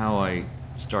how I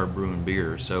started brewing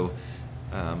beer. So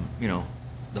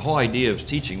the whole idea of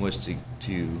teaching was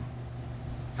to.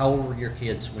 How old were your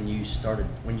kids when you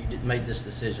made this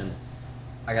decision?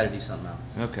 I got to do something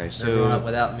else. Okay, so they're growing up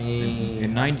without me.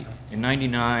 In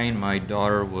 99, my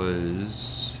daughter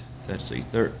was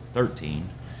 13,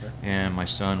 and my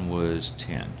son was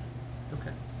 10.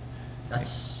 Okay,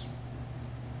 that's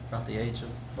about the age of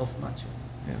both of my children.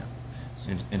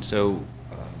 Yeah, and so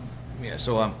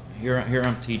so I'm here.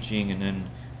 I'm teaching, and then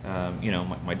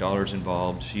my daughter's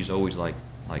involved. She's always like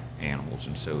animals,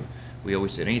 and so we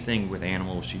always did anything with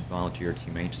animals. She'd volunteer at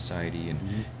Humane Society,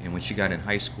 and when she got in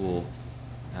high school,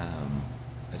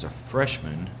 as a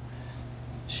freshman,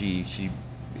 she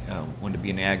wanted to be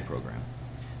in the ag program.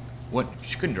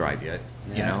 She couldn't drive yet,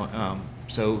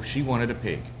 so she wanted a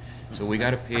pig. So we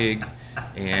got a pig,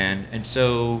 and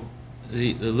so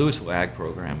the Louisville ag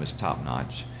program is top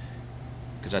notch.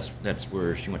 because that's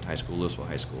where she went to high school, Louisville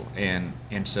High School, and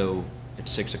so at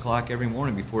 6 o'clock every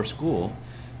morning before school,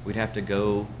 we'd have to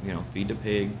go, feed the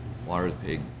pig, water the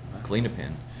pig, clean the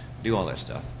pen, do all that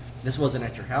stuff. This wasn't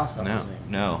at your house, I presume.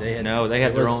 No. They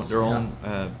had their own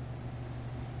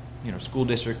school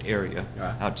district area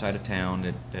outside of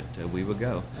town that we would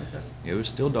go. Okay. It was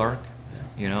still dark,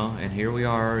 and here we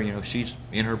are. She's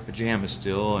in her pajamas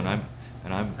still, and I'm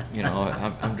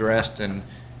I'm dressed, and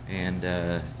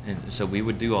so we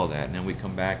would do all that, and then we'd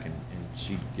come back and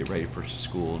she'd get ready for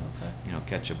school, and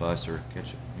catch a bus or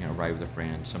ride with a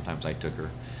friend. Sometimes I took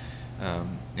her,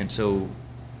 and so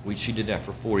she did that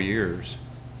for 4 years.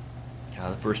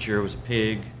 The first year was a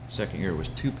pig. Second year was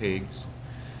 2 pigs.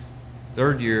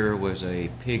 Third year was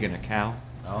a pig and a cow.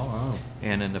 Oh, wow.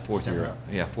 And then the fourth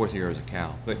year was a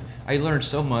cow. But I learned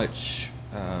so much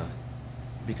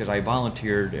because I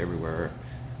volunteered everywhere.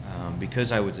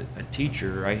 Because I was a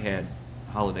teacher, I had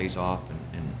holidays off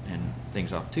and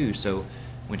things off too. So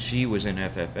when she was in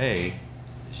FFA,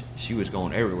 she was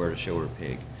going everywhere to show her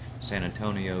pig. San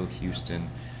Antonio, Houston,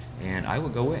 and I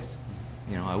would go with.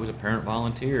 I was a parent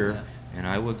volunteer, and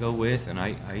I would go with, and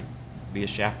I'd be a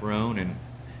chaperone,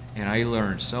 and I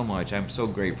learned so much. I'm so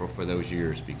grateful for those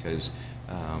years because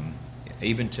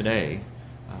even today,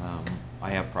 I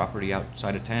have property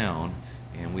outside of town,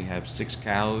 and we have 6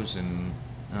 cows and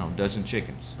a dozen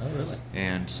chickens. Oh, really?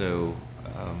 And so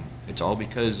it's all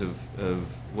because of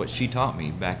what she taught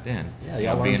me back then. Yeah,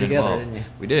 y'all learned together, didn't you?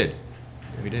 We did,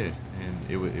 and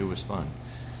it was fun.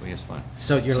 It was fun.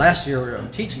 So your last year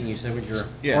of teaching, you said, was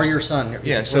your son?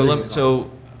 Yeah.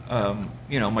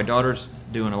 My daughter's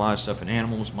doing a lot of stuff in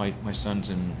animals. My son's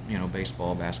in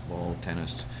baseball, basketball,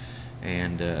 tennis,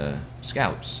 and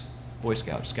Scouts, Boy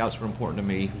Scouts. Scouts were important to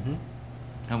me. Mm-hmm.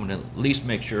 I want to at least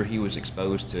make sure he was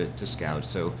exposed to Scouts.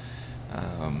 So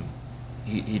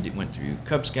he went through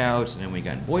Cub Scouts, and then when he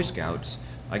got in Boy Scouts,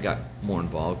 I got more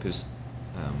involved because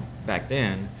back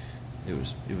then it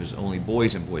was only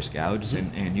boys in Boy Scouts,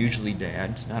 mm-hmm. and usually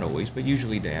dads, not always, but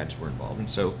usually dads were involved. And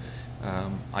so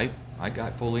I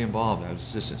got fully involved. I was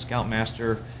assistant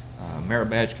scoutmaster, merit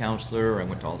badge counselor. I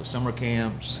went to all the summer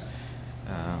camps.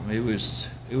 It was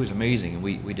amazing, and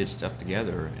we did stuff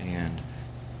together, and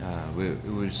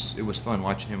it was fun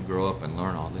watching him grow up and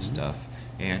learn all this mm-hmm. stuff,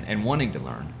 and wanting to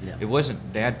learn. Yeah. It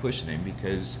wasn't Dad pushing him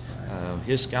because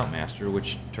his scoutmaster,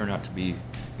 which turned out to be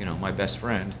my best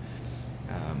friend,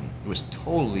 was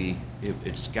totally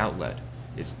it's scout led.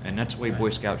 And that's the way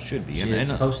Boy Scouts should be. It's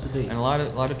supposed to be. And a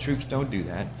lot of troops don't do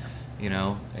that,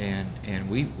 And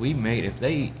we made, if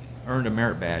they earned a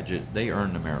merit badge, they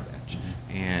earned a merit badge.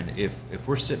 Mm-hmm. And if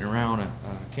we're sitting around a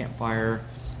campfire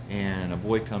and a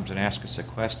boy comes and asks us a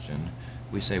question,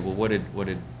 we say, well, what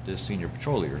did the senior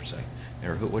patrol leader say?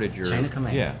 Or what did your chain of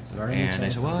command? Yeah. And they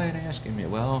said, well, I ain't asking me.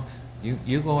 Well,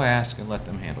 you go ask and let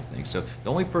them handle things. So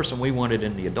the only person we wanted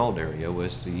in the adult area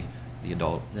was the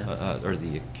adult or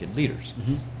the kid leaders.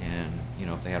 Mm-hmm. And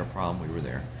if they had a problem, we were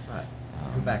there. Right.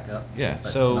 You're back up. Yeah.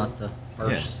 But So not the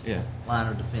first line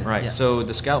of defense. Right. Yeah. So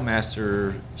the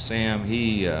scoutmaster, Sam,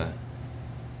 he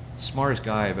smartest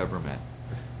guy I've ever met.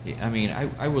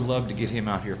 I would love to get him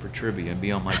out here for trivia and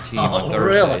be on my team on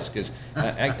Thursdays because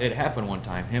it happened one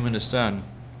time. Him and his son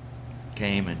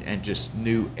came and just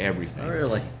knew everything. Oh,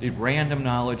 really? Did random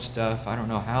knowledge stuff. I don't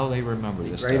know how they remember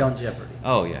this Great stuff. on Jeopardy.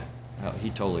 Oh yeah, he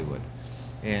totally would.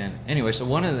 And anyway, so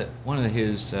one of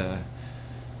his,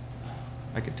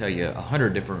 I could tell you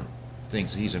 100 different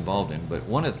things he's involved in, but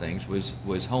one of the things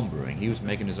was home brewing. He was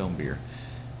making his own beer,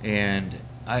 and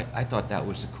I thought that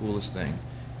was the coolest thing.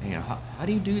 And, how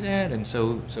do you do that? And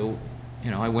so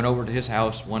I went over to his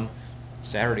house one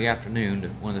Saturday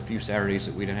afternoon, one of the few Saturdays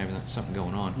that we didn't have something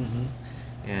going on, Mm-hmm.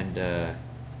 and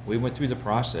we went through the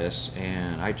process,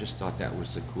 and I just thought that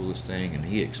was the coolest thing. And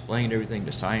he explained everything,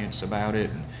 the science about it,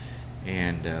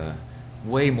 and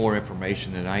way more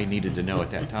information than I needed to know at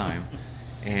that time.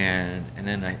 And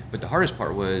then but the hardest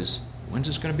part was, when's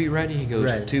this going to be ready? He goes,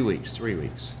 Ready. 2 weeks, 3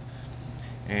 weeks.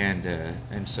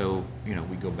 And so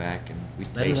we go back and we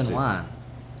Better taste than it. wine.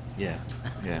 Yeah.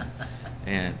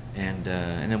 and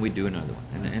then we do another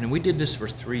one, and we did this for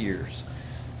 3 years.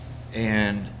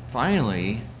 And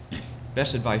finally,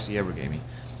 best advice he ever gave me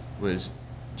was,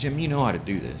 Jim, you know how to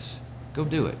do this. Go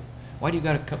do it. Why do you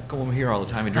got to come over here all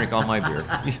the time and drink all my beer?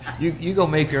 You go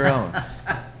make your own.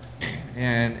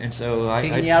 And so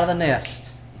Kicking you out of the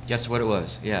nest. That's what it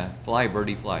was. Yeah, fly,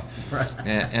 birdie, fly. Right.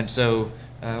 And so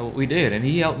we did, and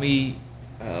he helped me.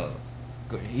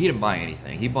 He didn't buy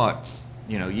anything. He bought,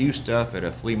 used stuff at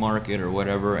a flea market or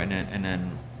whatever, and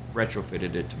then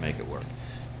retrofitted it to make it work.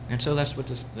 And so that's what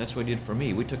he did for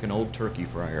me. We took an old turkey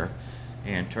fryer,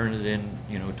 and turned it in,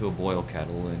 to a boil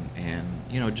kettle,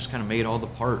 and just kind of made all the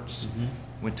parts. Mm-hmm.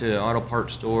 Went to the auto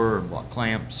parts store and bought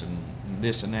clamps and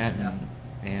this and that, Yeah.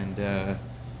 and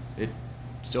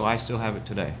I still have it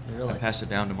today. Really? I pass it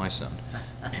down to my son.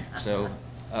 So,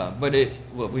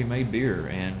 we made beer,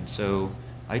 and so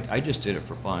I just did it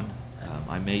for fun.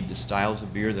 I made the styles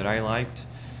of beer that I liked.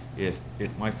 If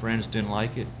my friends didn't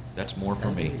like it, that's more for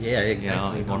me. Yeah,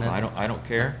 exactly. I don't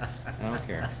care. I don't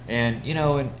care. And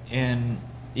and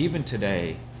even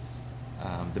today,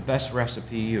 the best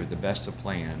recipe or the best of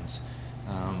plans,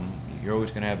 you're always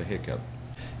going to have a hiccup.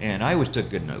 And I always took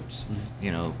good notes,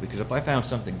 because if I found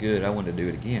something good, I wanted to do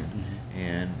it again. Mm-hmm.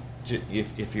 And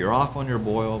if you're off on your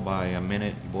boil by a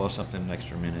minute, you boil something an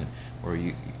extra minute, or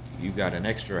you got an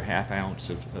extra half ounce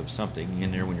of something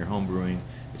in there when you're home brewing,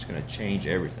 it's going to change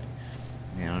everything.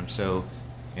 So,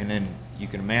 and then you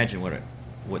can imagine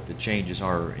what the changes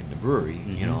are in the brewery,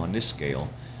 Mm-hmm. On this scale.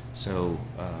 So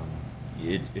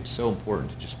it's so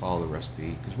important to just follow the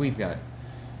recipe, because we've got,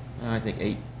 I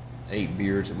think, eight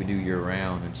beers that we do year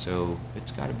round, and so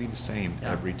it's got to be the same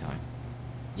every time.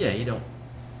 Yeah, you don't.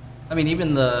 I mean,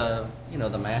 even the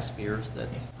the mass beers that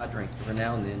I drink every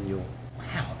now and then,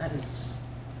 wow, that's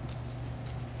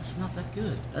not that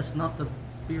good. That's not the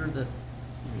beer that.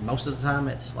 Most of the time,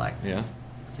 it's like, Yeah.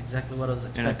 that's exactly what I was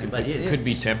expecting. And but it could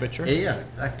be temperature. Yeah,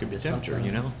 exactly. Could be It's temperature,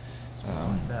 something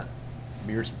like that.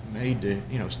 Beer's made to,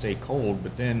 stay cold,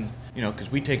 but then,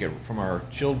 because we take it from our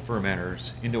chilled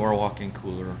fermenters into our walk-in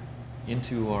cooler,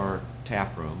 into our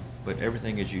tap room, but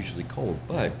everything is usually cold.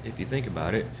 But if you think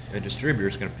about it, a distributor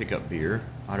is going to pick up beer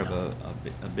out of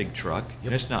a big truck,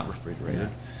 and it's not refrigerated.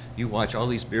 Yeah. You watch all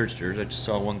these beer distillers. I just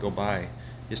saw one go by.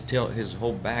 His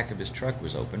whole back of his truck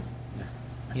was open.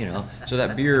 So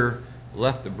that beer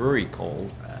left the brewery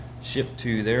cold, Right. shipped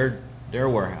to their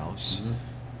warehouse,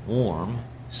 Mm-hmm. warm,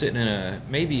 sitting in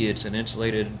maybe it's an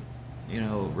insulated,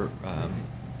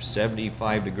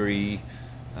 75 degree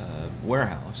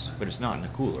warehouse, but it's not in a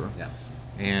cooler. Yeah.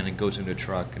 And it goes into a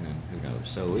truck, and then who knows?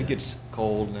 So Yeah. it gets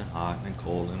cold and then hot and then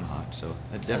cold and hot. So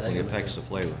it definitely it affects the makes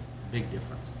flavor. Big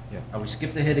difference. Yeah. Oh, we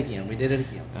skipped ahead again. We did it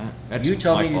again. That's You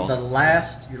told my me fault.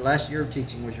 your last year of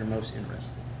teaching was your most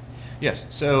interesting. Yes.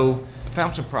 So I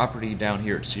found some property down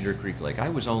here at Cedar Creek Lake. I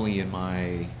was only in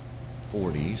my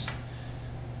 40s,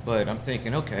 but I'm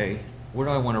thinking, okay, where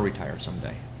do I want to retire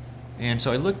someday? And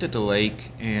so I looked at the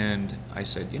lake, and I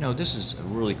said, this is a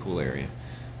really cool area.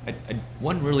 I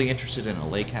wasn't really interested in a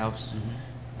lake house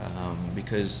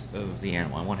because of the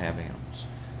animal. I want to have animals,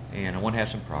 and I want to have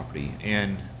some property,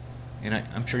 and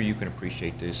I'm sure you can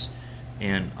appreciate this.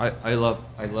 And I love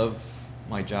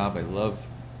my job. I love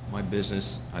my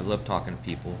business. I love talking to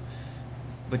people,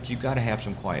 but you got to have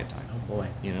some quiet time. Oh boy.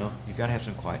 You got to have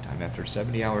some quiet time after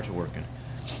 70 hours of working.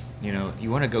 You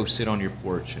want to go sit on your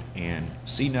porch and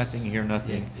see nothing, hear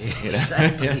nothing.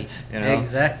 Exactly. Yeah,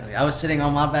 Exactly. I was sitting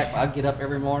on my back. I'd get up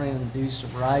every morning and do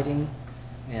some writing,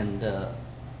 and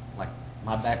like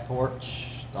my back porch,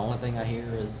 the only thing I hear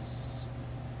is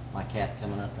my cat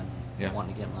coming up and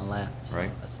wanting to get in my lap. So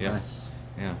Right. That's Yeah. nice.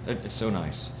 Yeah, it's so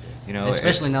nice.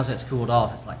 Especially now that it's cooled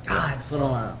off. It's like, God, put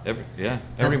on a every put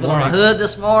on a morning. hood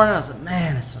this morning. I was like,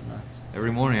 man, it's so nice.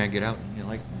 Every morning I get out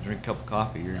and drink a cup of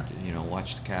coffee, or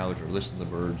watch the cows, or listen to the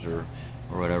birds, or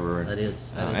whatever. That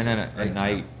is and then a at great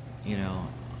night,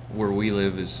 where we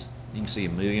live is you can see a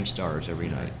million stars every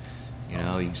Right. night. That's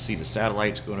awesome. You can see the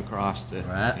satellites going across the,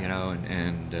 Right.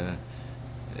 and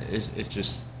it's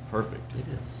just perfect. It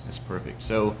is. It's perfect.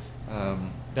 So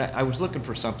that I was looking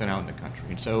for something out in the country,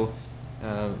 and so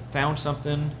found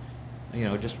something,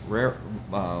 just rare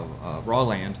raw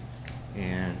land,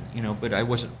 and but I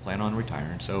wasn't planning on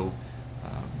retiring, so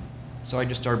I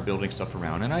just started building stuff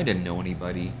around, and I didn't know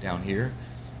anybody down here,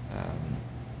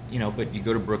 but you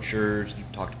go to Brookshire's, you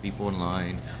talk to people in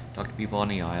line, talk to people on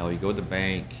the aisle, you go to the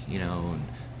bank, and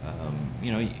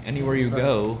anywhere you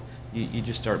go, you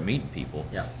just start meeting people.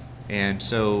 Yeah. And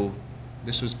so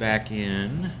this was back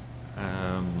in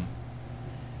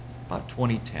about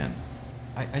 2010.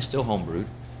 I still homebrewed,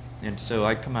 and so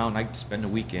I'd come out and I'd spend the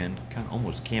weekend kind of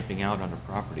almost camping out on the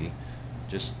property,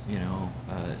 just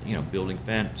building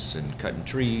fence and cutting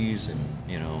trees and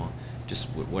just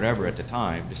whatever at the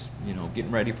time, just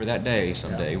getting ready for that day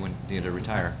someday when to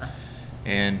retire,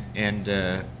 and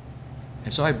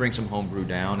so I bring some homebrew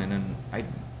down, and then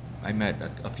I met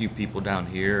a few people down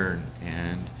here,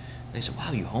 and they said,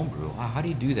 "Wow, you homebrew? Wow, how do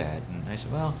you do that?" And I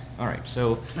said, "Well, all right,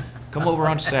 so come over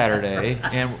on Saturday,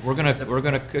 and we're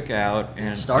gonna cook out." And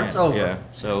It starts over. Yeah.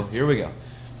 So here we go.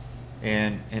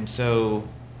 And so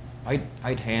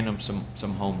I'd hand them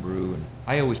some homebrew, and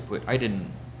I always I didn't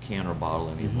can or bottle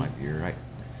any of my beer.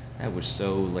 that was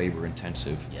so labor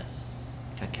intensive. Yes.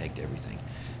 I kegged everything.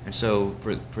 And so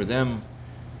for them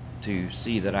to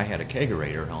see that I had a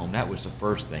kegerator at home, that was the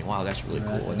first thing. Wow, that's really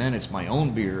Right. cool. And then it's my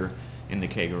own beer in the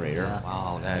kegerator. Yeah.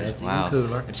 Wow, that That's is wow. even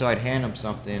cooler. And so I'd hand them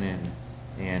something,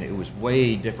 and it was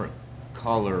way different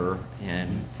color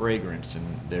and fragrance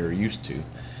than they're used to.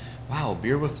 Wow,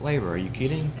 beer with flavor. Are you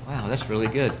kidding? Wow, that's really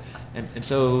good. And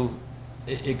so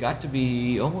it got to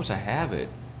be almost a habit.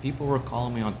 People were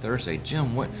calling me on Thursday,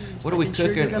 Jim, what are we making sure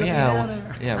you're cooking? gonna be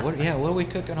down there. What are we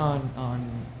cooking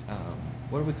on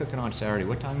what are we cooking on Saturday?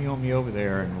 What time you want me over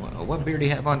there? And what beer do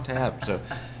you have on tap? So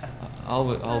all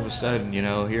of a sudden,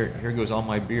 here goes all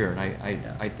my beer, and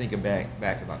I think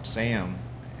back about Sam,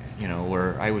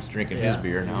 where I was drinking his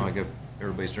beer. Now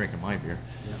everybody's drinking my beer.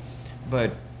 Yeah.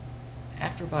 But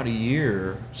after about a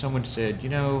year, someone said,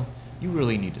 you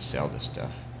really need to sell this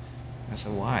stuff. I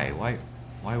said, why?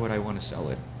 Why would I want to sell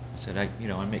it? I said,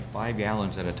 I make 5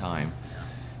 gallons at a time.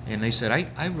 Yeah. And they said,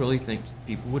 I really think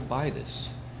people would buy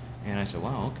this. And I said,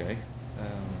 wow, okay.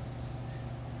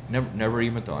 Never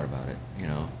even thought about it,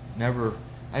 Never.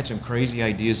 I had some crazy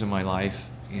ideas in my life,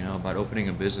 about opening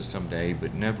a business someday,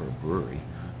 but never a brewery.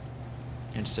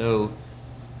 And so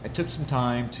I took some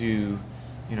time to,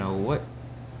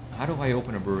 how do I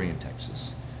open a brewery in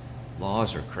Texas?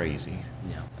 Laws are crazy.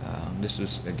 Yeah. This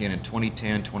is, again, in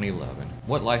 2010, 2011.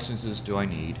 What licenses do I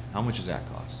need? How much does that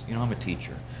cost? I'm a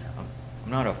teacher. I'm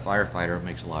not a firefighter who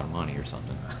makes a lot of money or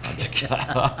something. I'm just kidding.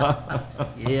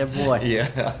 Yeah, boy.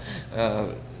 Yeah.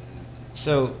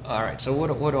 So, all right. So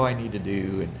what do I need to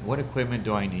do, and what equipment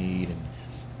do I need,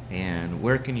 and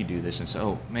where can you do this? And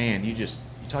so, man, you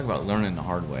talk about learning the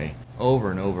hard way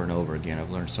over and over and over again.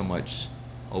 I've learned so much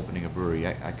opening a brewery.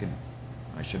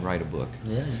 I should write a book.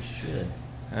 Yeah, you should.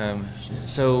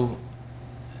 So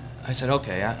I said,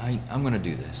 okay, I'm going to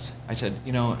do this. I said,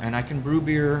 and I can brew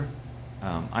beer.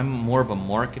 I'm more of a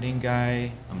marketing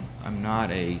guy. I'm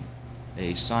not a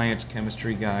science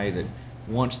chemistry guy that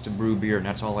wants to brew beer, and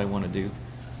that's all I want to do.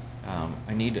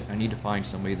 I need to find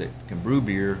somebody that can brew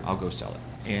beer. I'll go sell it.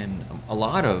 And a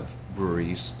lot of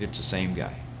breweries, it's the same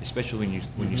guy, especially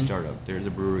when you start up. They're the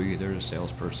brewery, they're the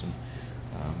salesperson.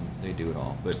 They do it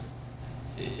all. But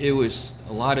it was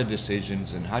a lot of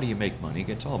decisions, and how do you make money?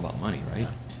 It's all about money, right?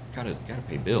 Yeah. Gotta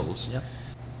pay bills. Yep.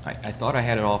 I thought I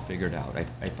had it all figured out.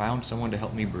 I found someone to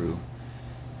help me brew.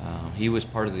 He was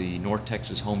part of the North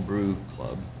Texas Home Brew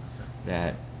Club.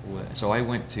 So I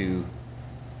went to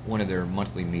one of their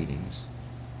monthly meetings,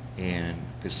 and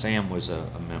because Sam was a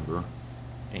member,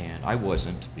 and I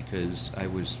wasn't, because I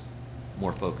was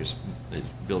more focused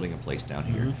building a place down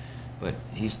here. Mhm. But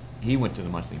he went to the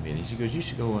monthly meetings. He goes, you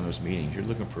should go to one of those meetings. You're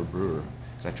looking for a brewer.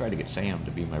 Because I tried to get Sam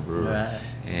to be my brewer. Right.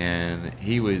 And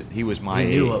he was my He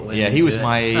age. knew what went Yeah, he into was it.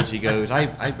 my age. He goes,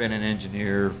 I've been an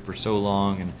engineer for so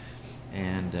long,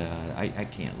 and I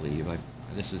can't leave.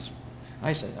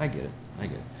 I said, I get it.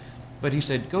 But he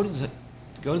said, go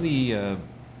to the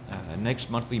next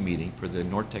monthly meeting for the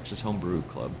North Texas Home Brew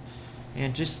Club,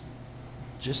 and just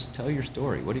tell your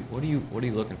story. What are you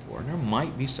looking for? And there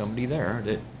might be somebody there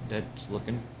that's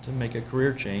looking to make a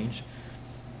career change.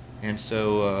 And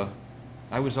so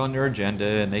I was on their agenda,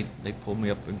 and they pulled me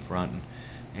up in front,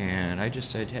 and I just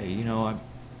said, hey,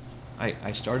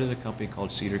 I started a company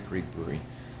called Cedar Creek Brewery,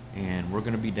 and we're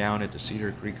going to be down at the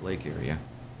Cedar Creek Lake area.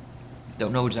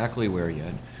 Don't know exactly where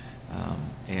yet,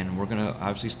 and we're going to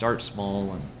obviously start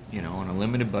small and on a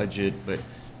limited budget, but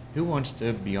who wants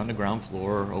to be on the ground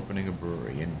floor opening a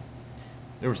brewery? And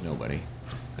there was nobody.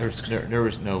 There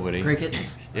was nobody.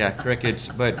 Crickets. Yeah, crickets.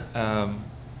 But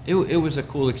it was a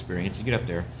cool experience. You get up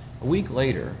there. A week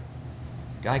later,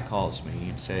 a guy calls me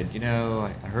and said,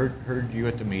 I heard you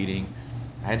at the meeting.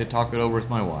 I had to talk it over with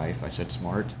my wife. I said,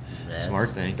 smart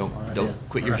thing. Don't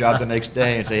quit your job the next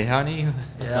day and say, honey.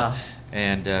 Yeah.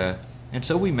 And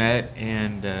so we met,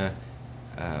 and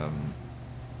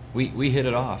we hit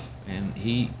it off. And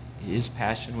his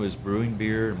passion was brewing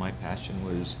beer, and my passion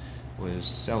was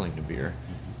selling the beer.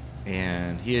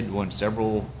 And he had won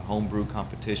several homebrew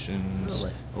competitions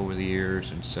over the years,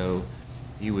 and so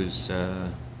he was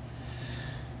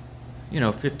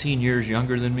 15 years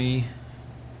younger than me,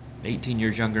 18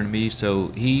 years younger than me,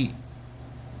 so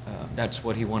that's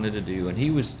what he wanted to do. And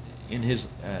he was in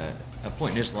a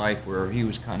point in his life where he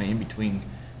was kind of in between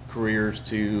careers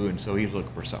too, and so he was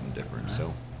looking for something different.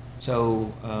 Right.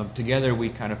 So together we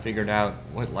kind of figured out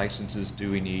what licenses do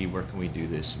we need, where can we do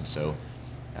this, and so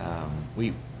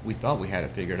we thought we had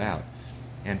it figured out.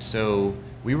 And so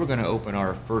we were going to open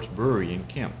our first brewery in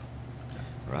Kemp,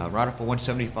 right off of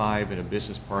 175 in a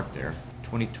business park there,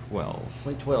 2012.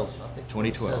 2012, I think.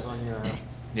 2012. It says on your.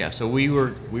 Yeah, so we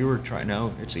were trying.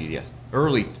 No, it's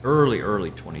early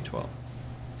 2012.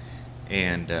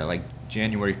 And like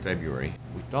January, February,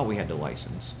 we thought we had the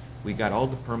license. We got all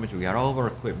the permits, we got all of our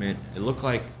equipment. It looked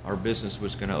like our business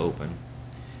was going to open.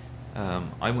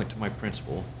 I went to my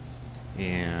principal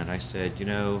and I said,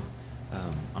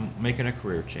 I'm making a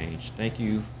career change. Thank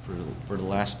you for the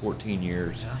last 14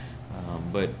 years, Yeah.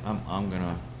 but I'm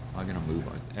gonna move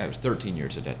on. It was 13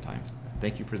 years at that time.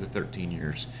 Thank you for the 13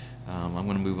 years. I'm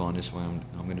gonna move on. This is what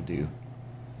I'm gonna do.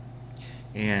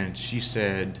 And she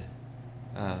said,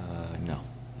 no.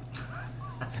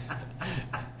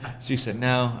 She said,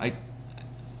 no.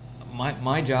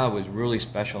 My job was really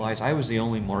specialized. I was the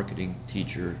only marketing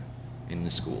teacher in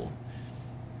the school,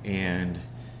 and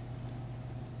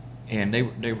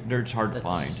they're just hard to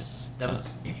find.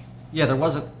 There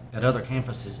wasn't at other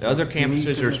campuses. The other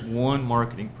campuses, there's one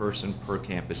marketing person per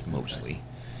campus mostly,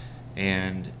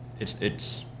 and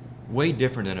it's way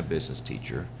different than a business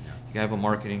teacher. You have a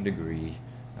marketing degree.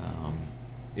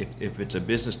 If it's a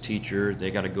business teacher, they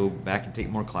got to go back and take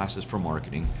more classes for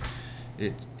marketing.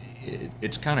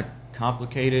 It's kind of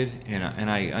complicated, and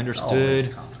I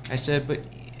understood. I said, but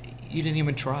you didn't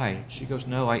even try. She goes,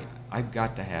 no, I've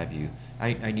got to have you.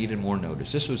 I needed more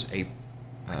notice. This was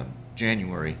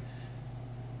January.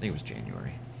 I think it was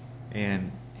January.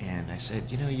 And I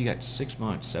said, you got 6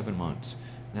 months, 7 months.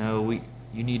 No,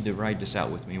 you need to ride this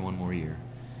out with me one more year.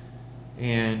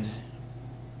 And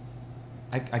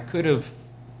I could have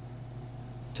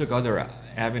took other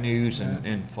avenues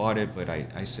and fought it, but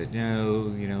I said, no,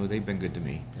 they've been good to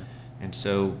me. Yeah. And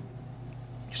so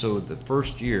the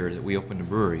first year that we opened the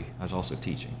brewery, I was also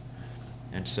teaching.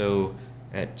 And so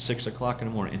at 6 o'clock in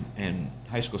the morning, and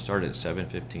high school started at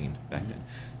 7:15 back then.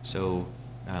 So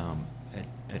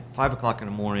at 5 o'clock in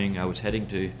the morning, I was heading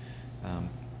to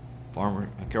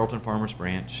Carrollton Farmers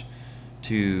Branch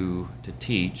to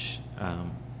teach.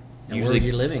 And where were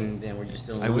you living then? Were you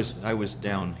still in I was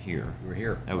down here. You were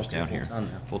here? I was down here.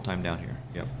 Full-time down here,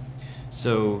 yep.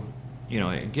 So,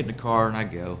 I get in the car and I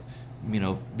go,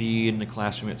 be in the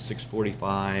classroom at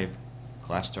 6:45,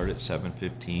 class started at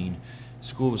 7:15,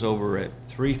 school was over at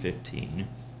 3:15,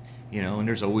 and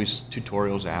there's always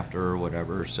tutorials after or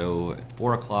whatever. So at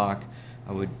 4 o'clock,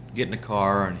 I would get in the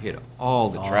car and hit all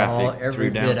the traffic through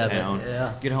downtown,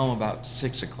 get home about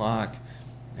 6 o'clock,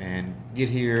 and get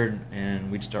here,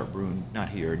 and we'd start brewing, not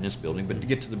here in this building, but to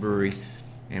get to the brewery,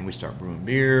 and we'd start brewing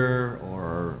beer,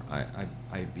 or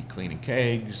I'd be cleaning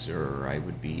kegs, or I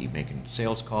would be making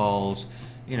sales calls,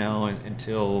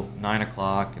 until 9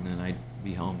 o'clock, and then I'd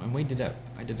be home. And I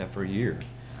did that for a year.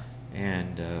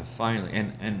 And finally,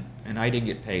 and I didn't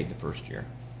get paid the first year.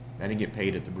 I didn't get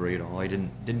paid at the brewery at all. I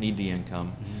didn't need the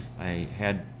income. Mm-hmm. I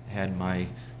had my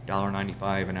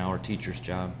 $1.95 an hour teacher's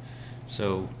job,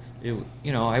 so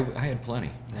I had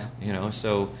plenty. Yeah.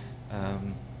 So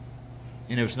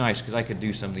and it was nice because I could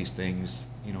do some of these things,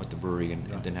 at the brewery and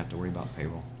didn't have to worry about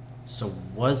payroll. So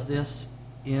was this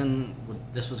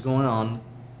was going on?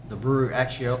 The brewery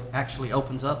actually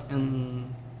opens up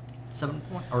in Seven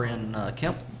Point or in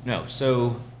Kemp? No.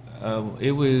 So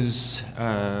it was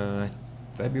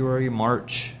February,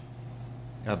 March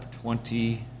of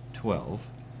 2012,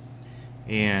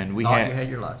 and we had. You had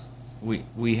your license.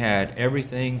 We had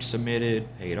everything submitted,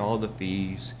 paid all the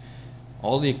fees,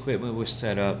 all the equipment was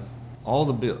set up, all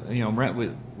the bill, rent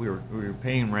we were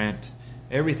paying rent,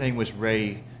 everything was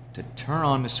ready to turn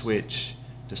on the switch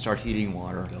to start heating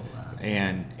water,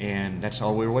 and that's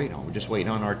all we were waiting on. We're just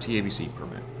waiting on our TABC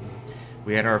permit.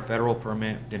 We had our federal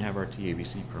permit, didn't have our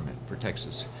TABC permit for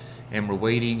Texas, and we're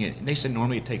waiting. And they said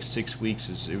normally it takes 6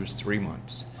 weeks. It was 3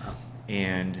 months. Wow.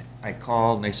 And I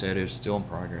called, and they said it was still in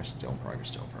progress. Keep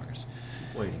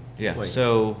waiting. Yeah.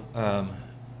 So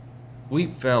we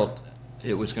felt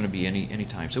it was going to be any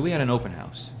time. So we had an open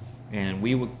house, and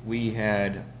we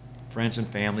had friends and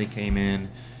family came in,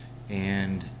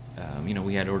 and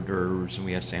we had hors d'oeuvres, and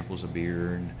we had samples of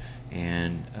beer,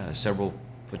 and several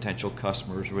potential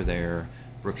customers were there.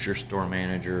 Brookshire store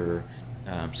manager,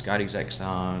 Scotty's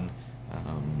Exxon,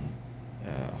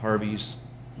 Harvey's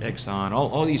Exxon,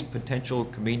 all these potential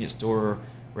convenience store,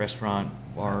 restaurant,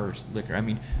 bars, liquor. I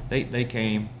mean, they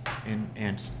came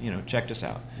and checked us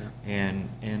out, and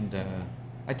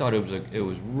I thought it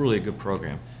was really a good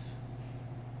program.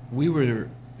 We were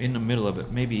in the middle of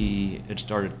it. Maybe it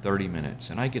started 30 minutes,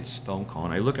 and I get this phone call,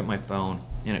 and I look at my phone,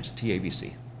 and it's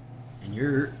TABC.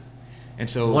 And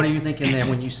so, what are you thinking then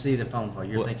when you see the phone call?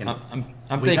 You're thinking, I'm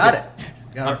thinking, got it.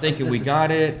 I'm thinking we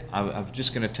got it. I'm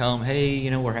just going to tell them,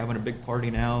 hey, we're having a big party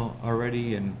now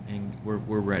already, and we're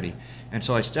ready. And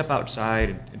so I step outside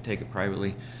and take it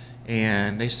privately,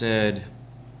 and they said,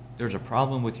 there's a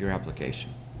problem with your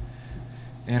application.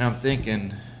 And I'm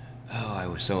thinking, Oh, I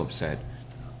was so upset.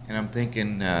 And I'm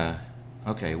thinking,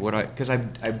 okay, because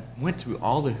I went through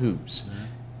all the hoops.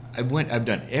 I've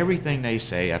done everything they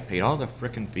say. I paid all the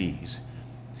frickin' fees.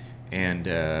 And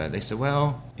they said,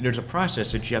 well, there's a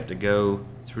process that you have to go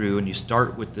through, and you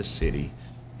start with the city,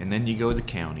 and then you go to the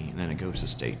county, and then it goes to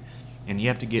state. And you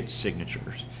have to get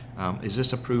signatures. Is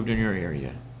this approved in your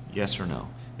area? Yes or no?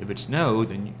 If it's no,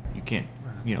 then you can't,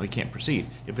 you can't proceed.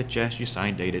 If it's yes, you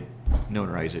sign, date it,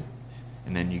 notarize it,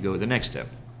 and then you go to the next step.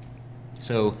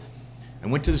 So I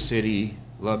went to the city,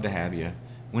 love to have you.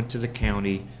 Went to the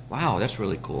county, wow, that's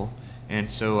really cool.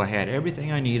 And so I had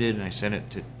everything I needed, and I sent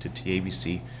it to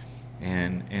TABC,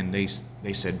 and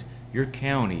they said, your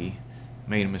county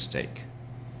made a mistake.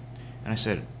 And I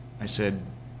said,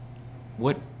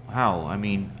 what? How? I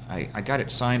mean, I got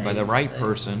it signed by the right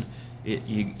person.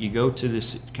 You go to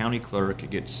this county clerk, it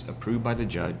gets approved by the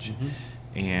judge,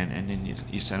 and then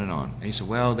you send it on. And he said,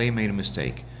 well, they made a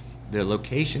mistake. The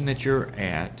location that you're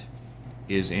at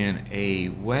is in a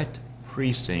wet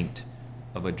precinct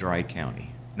of a dry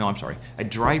county. No, I'm sorry, a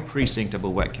dry precinct of a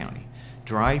wet county.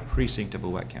 Dry precinct of a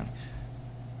wet county.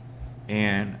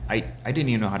 And I didn't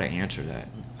even know how to answer that.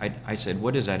 I said,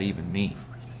 what does that even mean?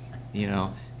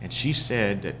 And she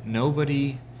said that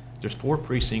there's 4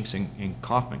 precincts in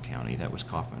Kaufman County. That was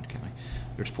Kaufman County.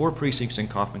 There's 4 precincts in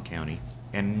Kaufman County,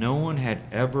 and no one had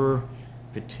ever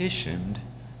petitioned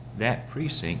that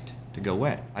precinct to go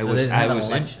wet. They didn't have an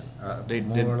election,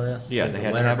 more or less? Yeah, they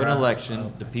had to have an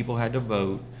election. The people had to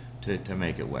vote to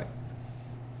make it wet.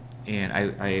 And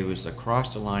I was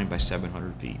across the line by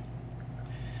 700 feet.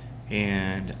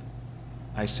 And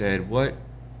I said, what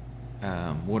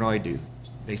do I do?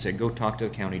 They said, go talk to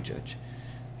the county judge.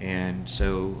 And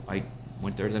so I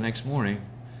went there the next morning,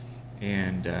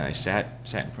 and I sat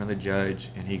in front of the judge,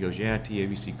 and he goes, yeah,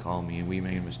 TABC called me, and we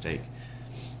made a mistake.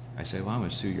 I said, well, I'm going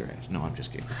to sue your ass. No, I'm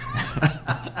just kidding.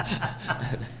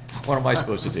 What am I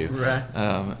supposed to do? Right.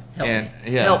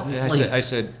 Help me, I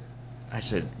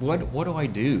said, what do I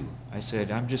do? I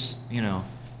said, I'm just,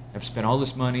 I've spent all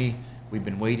this money. We've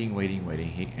been waiting.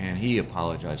 And he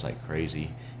apologized like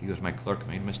crazy. He goes, my clerk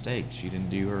made a mistake. She didn't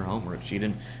do her homework. She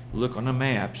didn't look on the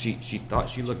map. She thought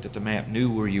she looked at the map,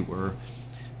 knew where you were,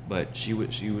 but she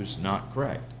was not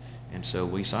correct. And so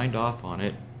we signed off on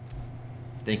it,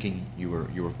 thinking you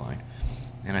were fine.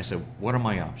 And I said, what are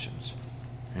my options?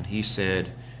 And he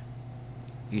said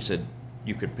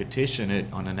you could petition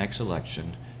it on the next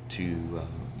election to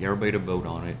get everybody to vote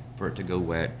on it for it to go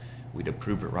wet. We'd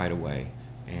approve it right away.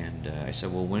 And I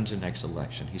said, well, when's the next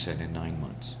election? He said, in 9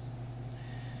 months.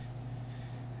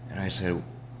 And I said,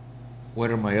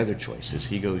 what are my other choices?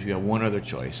 He goes, you have one other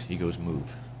choice. He goes, move.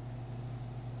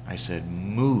 I said,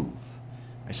 move.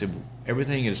 I said,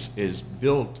 everything is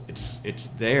built. It's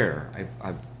there.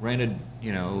 I've rented,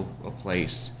 a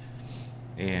place,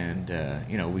 and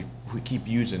we keep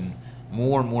using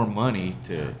more and more money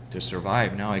to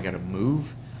survive. Now I got to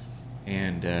move.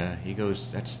 And he goes,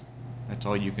 that's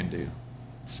all you can do.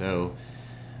 So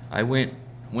I went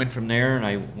from there, and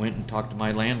I went and talked to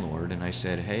my landlord, and I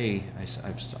said, hey,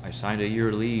 I signed a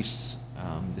year lease.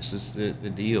 This is the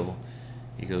deal.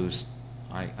 He goes,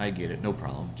 I get it, no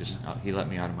problem. Just he let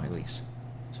me out of my lease.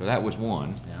 So that was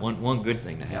one good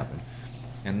thing that happened.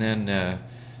 And then,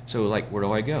 so where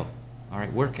do I go? All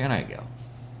right, where can I go?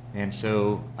 And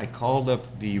so I called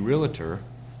up the realtor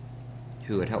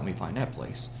who had helped me find that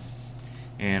place.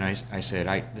 And I said,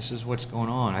 this is what's going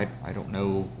on. I don't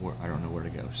know where to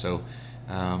go. So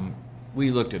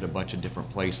we looked at a bunch of different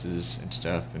places and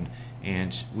stuff,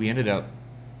 and we ended up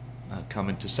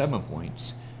coming to 7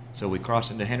 Points. So we crossed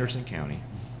into Henderson County,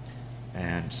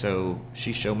 and so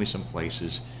she showed me some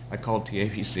places. I called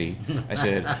TABC. I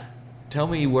said, tell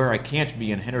me where I can't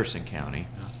be in Henderson County.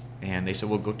 And they said,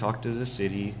 well, go talk to the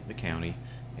city, the county,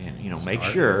 and make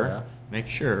sure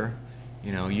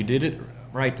you did it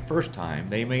right the first time.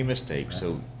 They made mistakes. Right.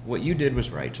 So what you did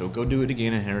was right. So go do it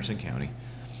again in Henderson County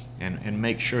and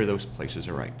make sure those places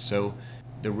are right. So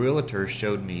the realtor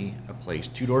showed me a place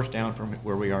 2 doors down from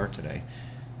where we are today,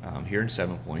 here in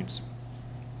 7 Points.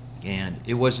 And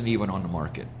it wasn't even on the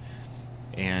market.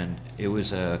 And it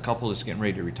was a couple that's getting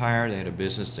ready to retire. They had a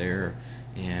business there.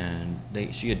 And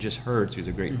she had just heard through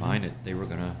the grapevine that they were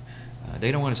going to,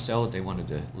 they don't want to sell it. They wanted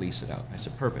to lease it out. I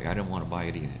said, perfect. I didn't want to buy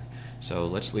it either. So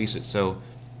let's lease it. So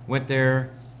went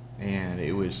there, and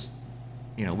it was,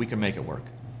 we can make it work.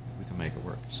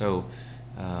 So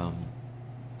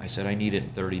I said, I need it in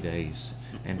 30 days.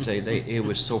 And it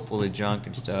was so full of junk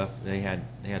and stuff. They had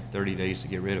 30 days to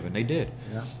get rid of it, and they did.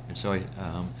 Yeah. And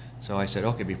so I said,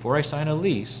 okay, before I sign a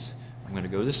lease, I'm going to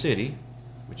go to the city,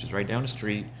 which is right down the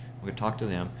street. I'm going to talk to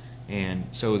them, And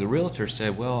so the realtor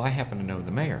said, well, I happen to know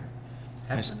the mayor.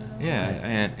 I said,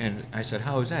 yeah, and I said,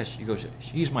 how is that? She goes,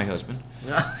 he's my husband.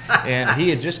 And he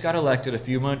had just got elected a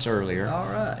few months earlier. All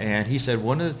right. And he said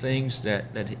one of the things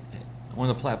one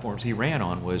of the platforms he ran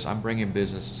on was, I'm bringing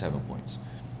business to 7 Points.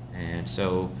 And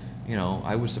so,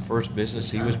 I was the first business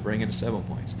he was bringing to 7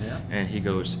 Points. Yeah. And he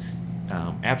goes,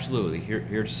 absolutely,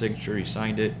 here's the signature. He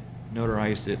signed it,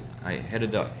 notarized it. I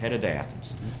headed to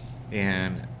Athens.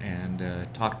 And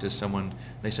talked to someone.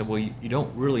 They said, well, you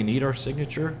don't really need our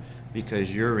signature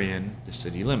because you're in the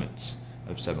city limits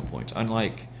of 7 Points.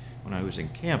 Unlike when I was in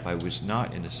camp, I was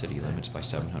not in the city limits by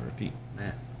 700 feet.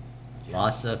 Man,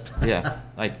 lots of... Yeah,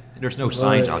 like there's no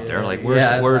signs out there. Like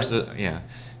where's the...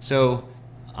 So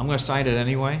I'm going to sign it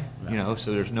anyway,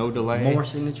 so there's no delay. More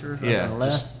signatures or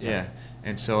less?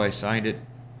 And so I signed it.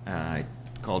 I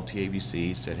called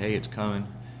TABC, said, hey, it's coming.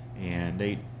 And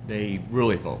they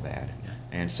really felt bad. Yeah.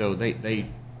 And so they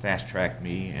fast-tracked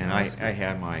me, and I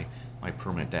had my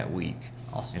permit that week.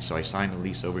 Awesome. And so I signed the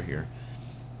lease over here,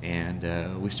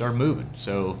 and we started moving.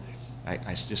 So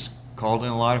I just called in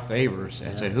a lot of favors.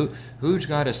 I said, who's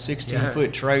got a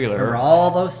 16-foot trailer? Remember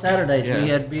all those Saturdays we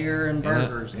had beer and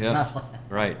burgers.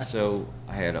 Right. So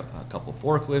I had a couple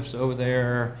forklifts over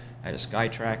there. I had a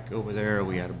SkyTrack over there.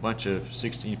 We had a bunch of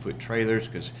 16-foot trailers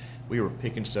because we were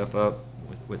picking stuff up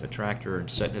with a tractor and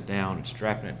setting it down and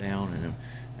strapping it down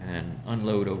and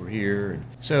unload over here. And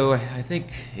so I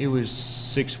think it was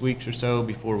 6 weeks or so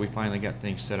before we finally got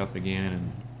things set up again,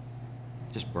 and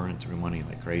just burning through money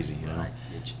like crazy, Right.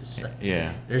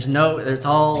 Yeah. It's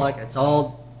all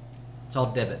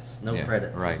debits, no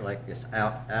credits. Right. It's like it's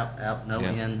out, no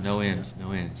ends. No ends.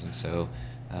 And so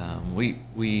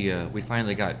we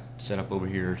finally got set up over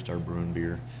here, started brewing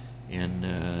beer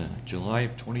in July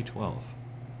of 2012.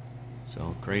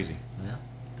 So crazy. Yeah.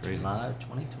 Crazy. July of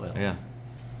 2012. Yeah.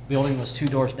 Building was 2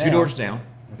 doors down. 2 doors down.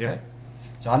 Okay. Yeah.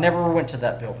 So I never went to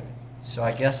that building. So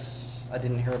I guess I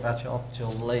didn't hear about y'all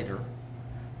till later.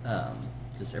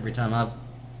 Because every time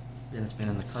it's been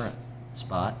in the current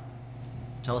spot.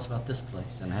 Tell us about this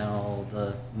place and how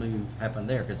the move happened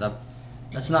there. Because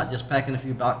that's not just packing a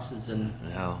few boxes and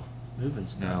moving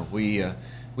stuff. No, we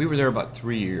were there about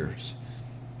 3 years.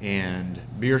 And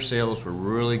beer sales were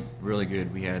really, really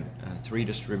good. We had 3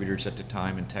 distributors at the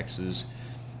time in Texas,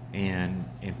 and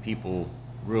people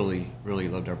really, really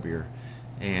loved our beer.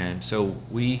 And so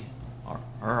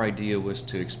our idea was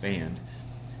to expand.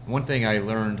 One thing I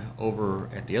learned over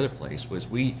at the other place was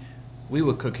we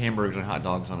would cook hamburgers and hot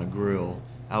dogs on a grill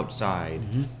outside,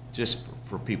 just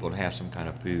for people to have some kind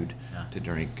of food to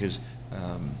drink. Because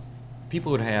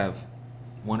people would have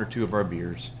 1 or 2 of our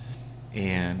beers,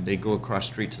 and they go across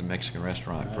the street to the Mexican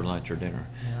restaurant for lunch or dinner,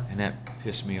 and that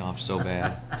pissed me off so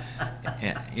bad.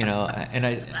 And,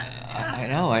 I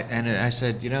know, and I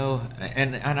said,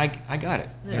 and I got it.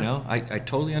 I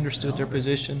totally understood their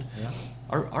position. Yeah.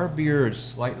 Our beer is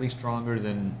slightly stronger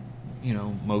than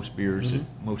most beers,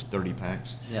 most 30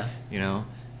 packs. Yeah.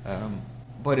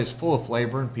 But it's full of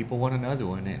flavor, and people want another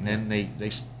one, and then they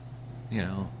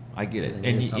I get it,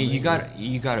 and you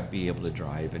got to be able to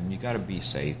drive, and you got to be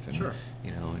safe, and sure.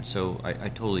 And so I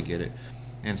totally get it,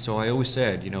 and so I always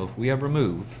said, if we ever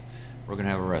move, we're gonna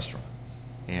have a restaurant,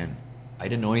 and I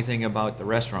didn't know anything about the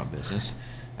restaurant business,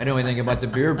 I didn't know anything about the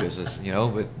beer business, but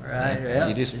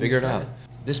you just figure it out.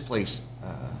 This place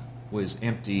was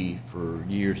empty for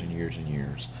years and years and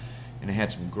years, and it had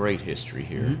some great history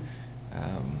here.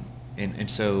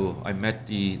 And so I met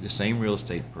the same real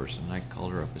estate person. I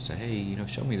called her up and said, hey,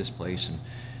 show me this place. And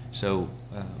so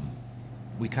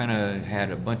we kind of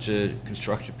had a bunch of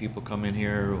construction people come in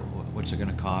here. What's it going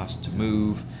to cost to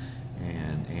move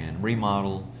and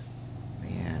remodel?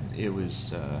 And it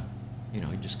was, you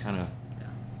just kind of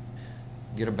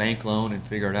get a bank loan and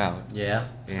figure it out. Yeah.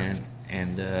 And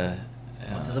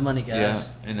went to the money guys. Yeah.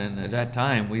 And then at that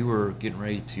time, we were getting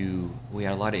ready we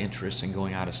had a lot of interest in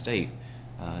going out of state.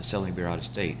 Selling beer out of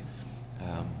state.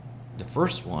 The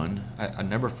first one, I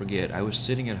never forget, I was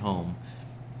sitting at home,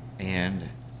 and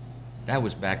that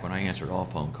was back when I answered all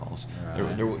phone calls.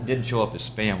 Right. There didn't show up as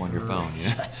spam on your phone.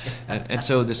 And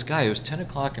so this guy, it was 10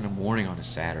 o'clock in the morning on a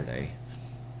Saturday,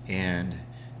 and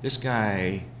this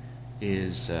guy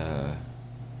is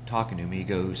talking to me. He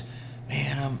goes,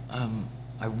 man,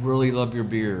 I really love your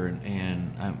beer,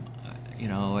 and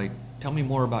tell me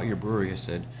more about your brewery. I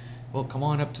said, well, come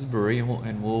on up to the brewery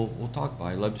and we'll talk about it.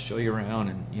 I'd love to show you around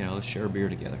and let's share a beer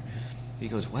together. He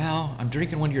goes, well, I'm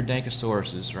drinking one of your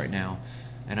Dankosauruses right now,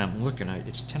 and I'm looking at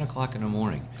it's 10 o'clock in the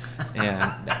morning,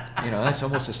 and that's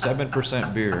almost a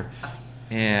 7% beer.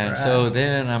 And so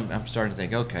then I'm starting to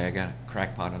think, okay, I got a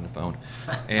crackpot on the phone,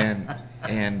 and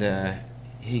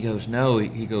he goes, no,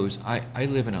 he goes, I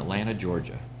live in Atlanta,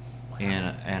 Georgia, Wow.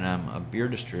 and I'm a beer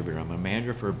distributor. I'm a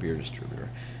manager for a beer distributor.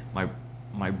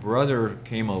 My brother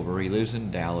came over. He lives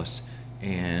in Dallas,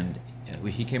 and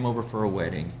he came over for a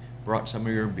wedding. Brought some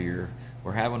of your beer.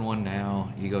 We're having one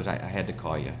now. He goes, I had to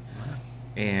call you. Wow.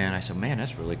 And I said, man,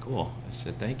 that's really cool. I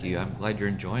said, thank you. I'm glad you're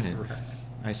enjoying it. Right.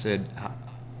 I said,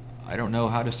 I don't know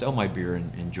how to sell my beer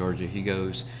in Georgia. He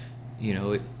goes, you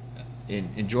know,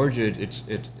 in Georgia,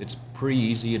 it's pretty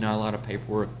easy. Not a lot of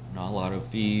paperwork, not a lot of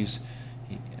fees.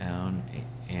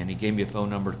 And he gave me a phone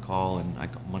number to call. And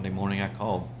Monday morning I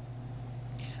called.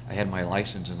 I had my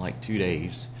license in like 2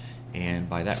 days, and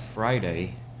by that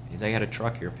Friday, they had a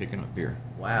truck here picking up beer.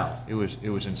 Wow. It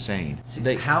was insane.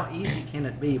 See, how easy can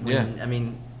it be? When, Yeah. I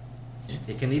mean,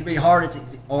 it can either be hard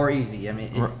or easy. I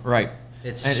mean, Right.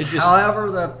 It's And it just, however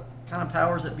the kind of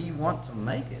powers that be want to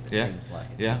make it. It yeah, seems like.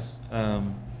 It's yeah. just-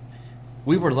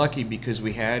 We were lucky because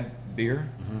we had beer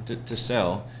Mhm. to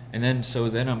sell, and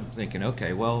then I'm thinking,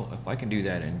 okay, well, if I can do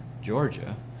that in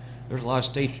Georgia, there's a lot of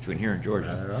states between here and Georgia,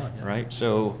 Right, there are, yeah. right?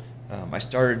 So I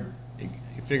started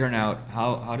figuring out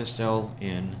how to sell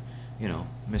in, you know,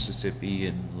 Mississippi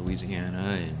and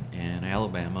Louisiana and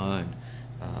Alabama and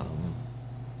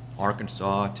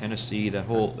Arkansas, Tennessee, that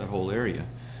whole area.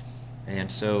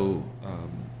 And so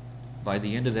by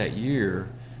the end of that year,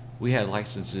 we had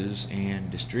licenses and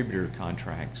distributor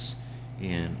contracts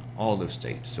in all those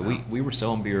states. So we were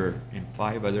selling beer in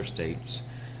 5 other states,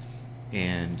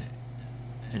 and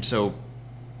so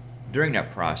during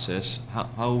that process, how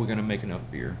are we going to make enough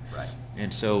beer? Right.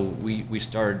 And so we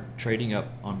started trading up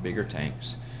on bigger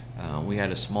tanks. We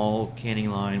had a small canning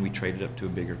line. We traded up to a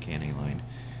bigger canning line.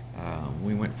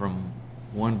 We went from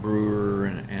one brewer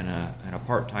and a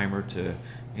part-timer to,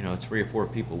 you know, 3 or 4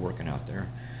 people working out there,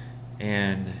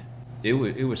 and it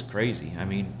was crazy. I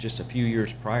mean, just a few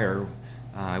years prior,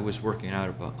 I was working out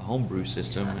of a homebrew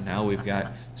system, and now we've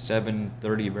got 7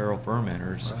 30-barrel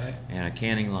fermenters Right. and a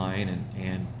canning line,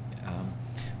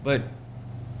 but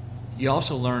you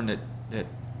also learn that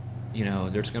you know,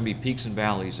 there's going to be peaks and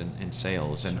valleys in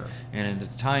sales, and Sure. and at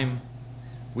the time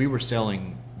we were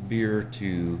selling beer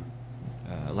to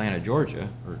Atlanta, Georgia,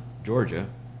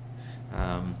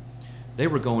 they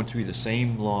were going through the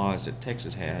same laws that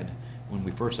Texas had when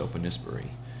we first opened this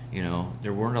brewery. You know,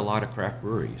 there weren't a lot of craft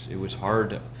breweries. It was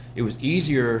it was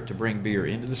easier to bring beer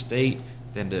into the state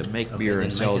than to make beer then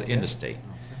and sell make it it, in yeah. the state.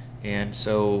 And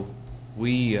so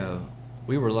we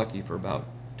were lucky for about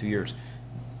 2 years.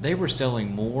 They were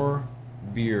selling more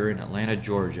beer in Atlanta,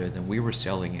 Georgia than we were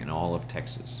selling in all of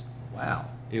Texas. Wow.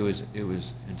 It was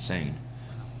insane.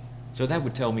 So that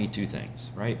would tell me 2 things,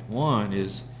 right? One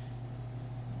is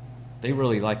they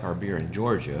really like our beer in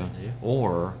Georgia, Yeah.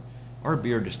 or our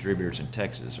beer distributors in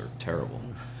Texas are terrible.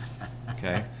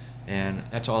 Okay, and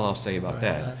that's all I'll say about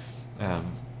Right. that.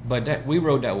 But that we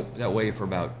rode that way for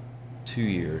about 2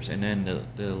 years, and then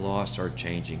the law started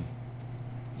changing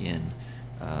in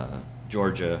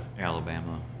Georgia,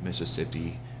 Alabama,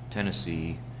 Mississippi,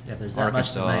 Tennessee, Yeah, if there's that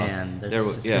much Arkansas. demand,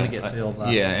 it's going to get filled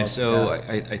by Yeah, some and folks so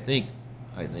that- I think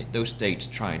those states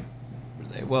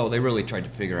they really tried to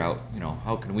figure out, you know,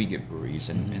 how can we get breweries,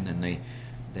 and, Mhm. and then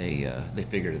they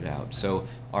figured it out. So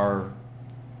our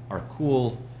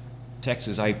cool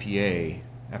Texas IPA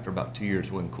after about 2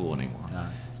 years wasn't cool anymore,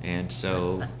 and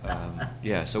so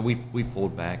so we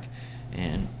pulled back,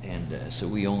 and so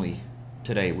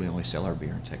today we only sell our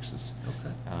beer in Texas.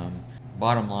 Okay.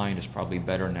 Bottom line is probably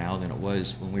better now than it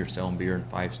was when we were selling beer in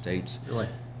 5 states. Really?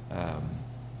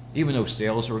 Even though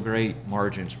sales were great,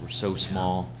 margins were so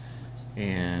small,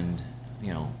 and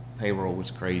you know, payroll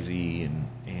was crazy,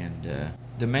 and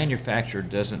the manufacturer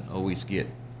doesn't always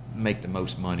make the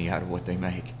most money out of what they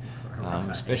make, Right.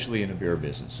 especially in the beer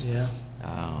business. Yeah.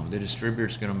 The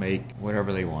distributor's going to make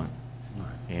whatever they want, Right.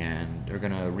 and they're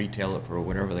going to retail it for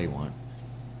whatever they want.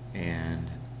 And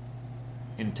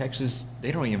in Texas,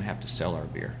 they don't even have to sell our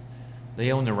beer.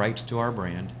 They own the rights to our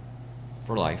brand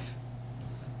for life.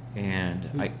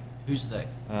 And Who's they?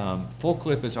 Full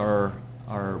Clip is our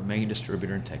main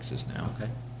distributor in Texas now. Okay.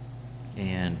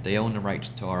 And they own the rights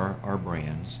to our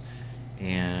brands,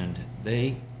 and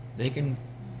they can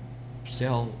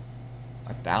sell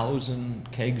 1,000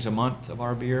 kegs a month of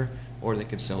our beer, or they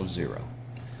could sell 0,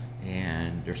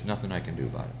 and there's nothing I can do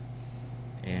about it.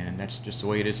 And that's just the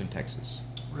way it is in Texas.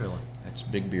 Really? That's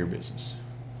big beer business.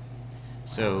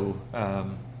 So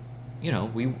you know,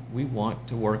 we want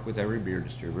to work with every beer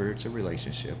distributor. It's a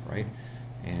relationship, right?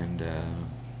 And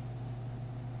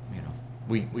you know,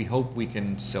 we hope we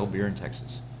can sell beer in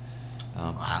Texas.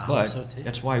 Wow, I hope but so too.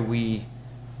 that's why we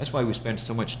spend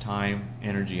so much time,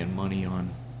 energy, and money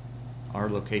on our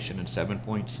location in 7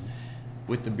 Points,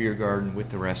 with the beer garden, with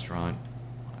the restaurant,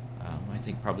 I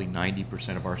think probably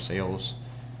 90% of our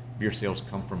beer sales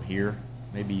come from here,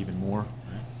 maybe even more.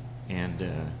 Right.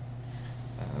 And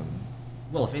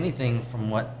well, if anything, from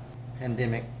what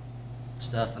pandemic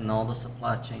stuff and all the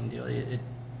supply chain deal, it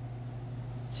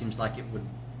seems like it would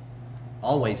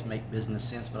always make business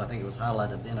sense, but I think it was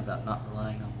highlighted then about not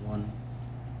relying on one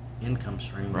income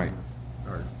stream, Right.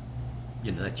 or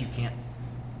that you can't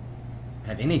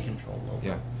have any control over.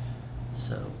 Yeah.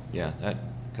 So yeah, that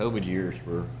COVID years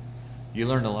you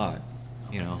learned a lot,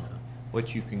 I think so.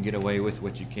 what you can get away with,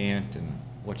 what you can't, and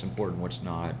what's important, what's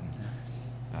not. And,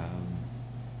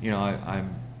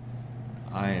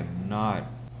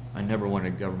 I never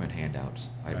wanted government handouts.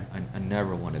 Right. I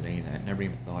never wanted any of that, never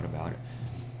even thought about it.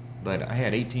 But I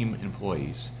had 18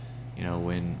 employees,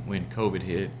 when COVID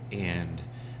hit, and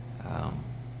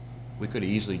we could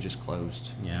have easily just closed.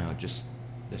 Yeah.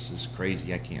 This is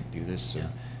crazy, I can't do this. Yeah.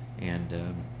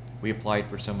 And we applied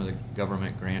for some of the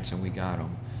government grants, and we got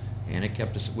them. And it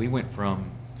kept us, we went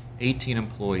from 18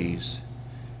 employees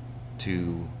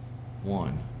to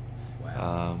 1.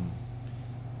 Wow.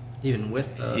 Even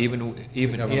with even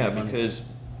government yeah, money. because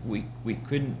we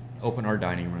couldn't open our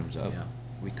dining rooms up. Yeah.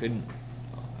 We couldn't.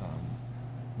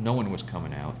 No one was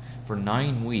coming out for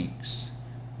 9 weeks.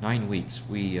 9 weeks,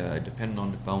 we depended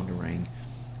on the phone to ring,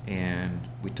 and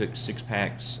we took 6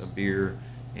 packs of beer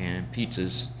and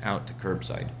pizzas out to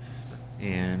curbside.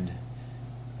 And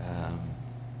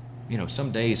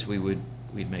some days we'd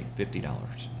make $50,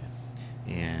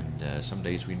 and some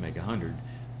days we'd make $100.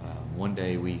 One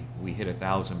day we hit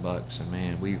 $1,000, and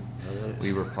man, we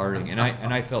were partying,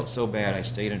 and I felt so bad. I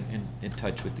stayed in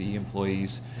touch with the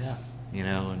employees, Yeah.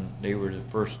 and they were the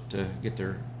first to get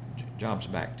their jobs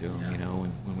back to them, Yeah.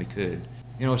 when we could.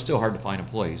 It's still hard to find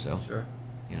employees though. Sure.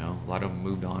 A lot of them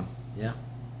moved on. Yeah.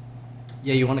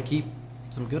 Yeah, you want to keep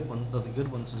some good ones, of the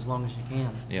good ones, as long as you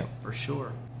can. Yeah. For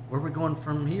sure. Where are we going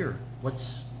from here?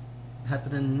 What's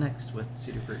happening next with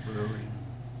Cedar Creek Brewery?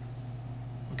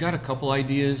 We've got a couple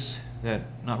ideas that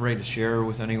not ready to share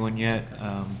with anyone yet.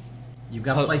 You've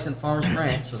got a place in Farmers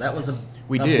Branch, so that was a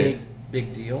We did.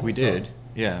 big deal. We so- did.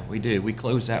 Yeah, we did. We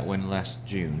closed that one last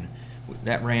June.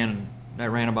 That ran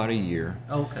about a year.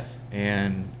 Oh, okay.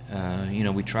 And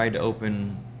we tried to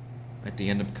open at the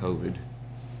end of COVID.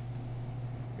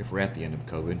 If we're at the end of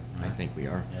COVID, I Right. think we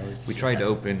are. Yeah, it's- We tried to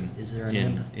open Is there an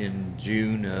end? in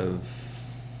June of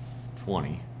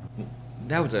 20.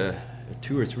 That was a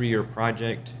 2 or 3 year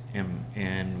project,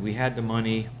 and we had the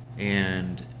money,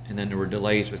 and then there were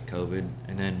delays with COVID,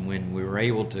 and then when we were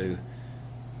able to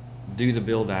do the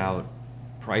build out,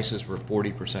 prices were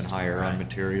 40% higher Right. on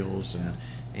materials,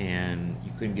 and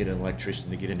you couldn't get an electrician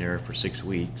to get in there for 6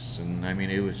 weeks, and I mean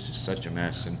it was just such a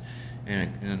mess, and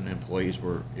employees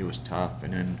it was tough,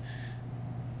 and then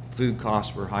food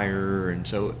costs were higher, and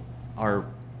so our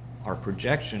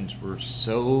projections were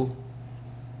so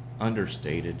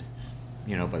understated.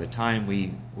 By the time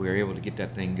we were able to get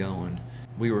that thing going,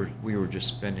 we were just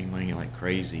spending money like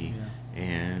crazy,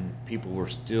 and people were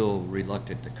still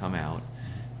reluctant to come out.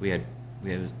 We had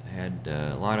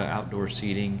a lot of outdoor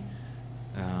seating,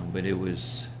 but it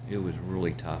was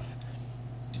really tough.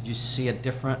 Did you see a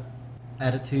different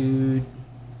attitude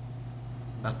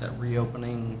about that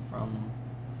reopening from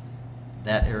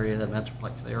that area, the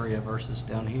Metroplex area, versus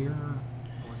down here?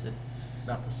 Or was it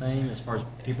about the same as far as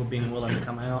people being willing to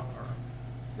come out or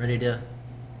ready to?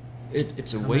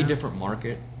 It's a come way out? different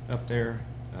market up there.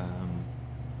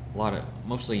 A lot of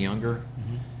mostly younger.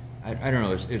 Mm-hmm. I don't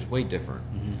know. It's way different.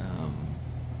 Mhm.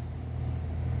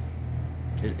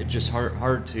 It's just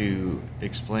hard to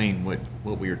explain what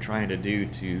we were trying to do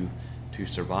to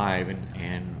survive,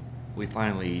 and we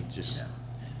finally just Yeah.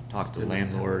 talked to the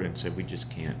Couldn't, landlord and said we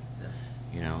just can't,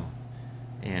 Yeah.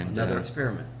 And Another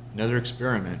experiment. Another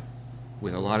experiment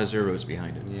with a lot of zeros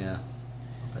behind it. Yeah.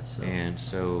 I bet so. And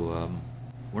so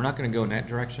we're not going to go in that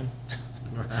direction.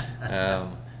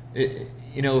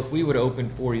 If we would have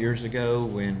opened 4 years ago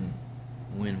when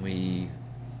we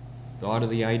thought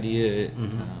of the idea,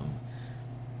 Mhm.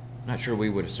 not sure we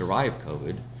would have survived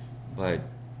COVID, but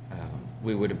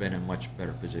we would have been in a much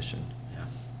better position. Yeah.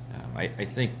 I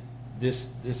think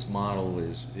this model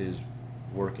is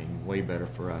working way better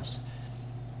for us.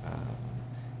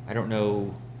 I don't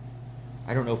know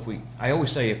if we. I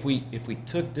always say if we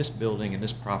took this building and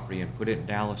this property and put it in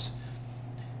Dallas,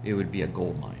 it would be a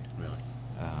gold mine. Really.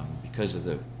 Because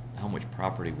of how much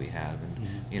property we have, and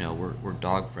Mhm. we're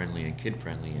dog friendly and kid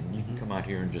friendly, and you can Mhm. come out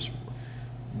here and just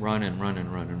run and run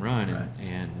and run and run, Right.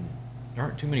 and there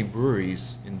aren't too many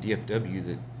breweries in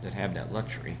DFW that have that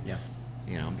luxury. Yeah.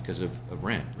 Because of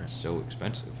rent. Rent. It's so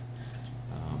expensive.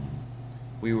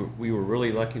 we were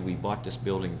really lucky. We bought this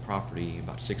building property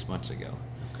about 6 months ago.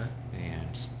 Okay. And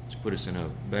it's put us in a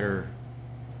better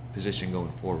position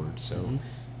going forward. So, Mm-hmm.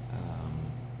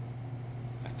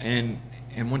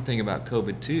 And one thing about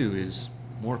COVID too is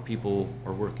more people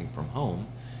are working from home,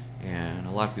 and a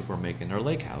lot of people are making their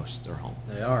lake house their home.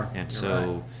 They are. And You're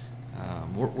so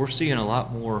right. we're seeing a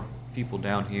lot more people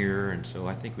down here, and so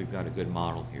I think we've got a good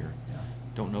model here. Yeah.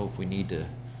 Don't know if we need to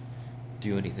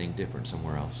do anything different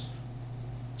somewhere else.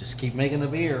 Just keep making the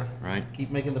beer. Right.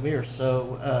 Keep making the beer.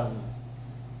 So,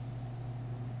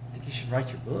 I think you should write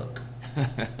your book.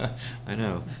 I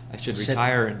know. I should Should-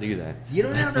 retire and do that. You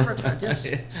don't have to retire. Just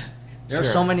there are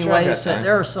Sure. so many Sure, I've got ways. time.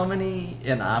 There are so many,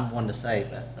 and I'm one to say,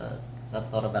 but because I've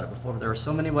thought about it before. But there are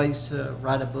so many ways to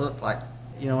write a book. Like,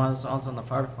 I was on the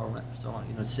fire department, so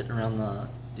sitting around the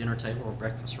dinner table or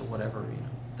breakfast or whatever.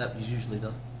 That was usually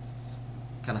the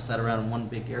kind of sat around in one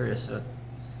big area. So,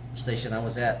 the station I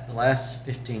was at the last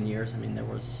 15 years, there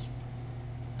was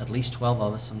at least 12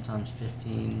 of us, sometimes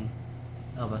 15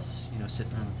 of us,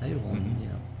 sitting around the table, and Mhm.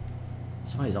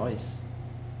 somebody's always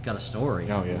got a story.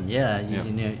 Oh, yeah. And yeah, Yeah.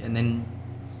 and then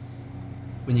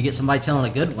when you get somebody telling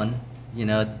a good one,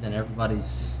 then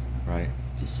everybody's Right.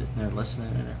 just sitting there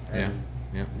listening, and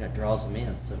Yeah. that draws them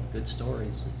in. So good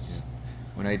stories. Is,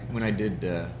 Yeah. When I did,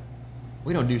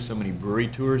 we don't do so many brewery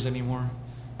tours anymore.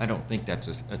 I don't think that's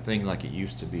a thing like it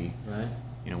used to be. Right.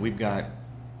 We've got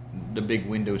the big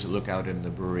windows that look out in the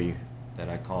brewery that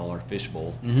I call our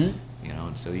fishbowl. Mm-hmm.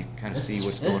 And so you can kind of see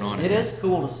what's going on. It is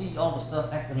cool to see all the stuff.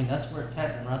 That's where it's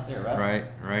happening right there, right?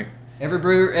 Right.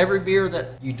 Every beer that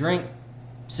you drink,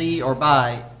 see, or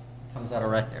buy comes out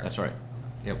of right there. That's right.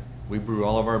 Yep. We brew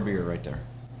all of our beer right there.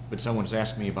 But someone's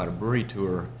asked me about a brewery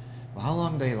tour. Well, how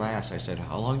long do they last? I said,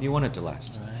 how long do you want it to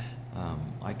last?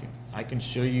 Right. I can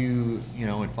show you,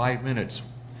 in 5 minutes,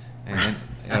 and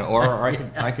or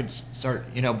I could start,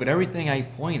 But everything I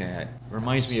point at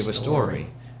reminds me of a story,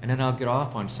 and then I'll get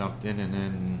off on something, and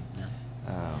then.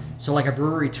 So like a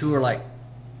brewery tour, like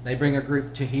they bring a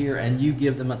group to here, and you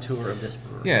give them a tour of this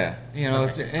brewery. Yeah,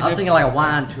 Okay. I was thinking like a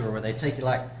wine tour where they take you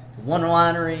like to one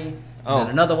winery, and then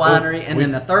another winery, and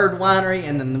then the third winery,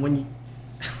 and then when you.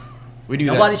 We do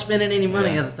Nobody's that. spending any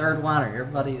money Yeah. at the third winery.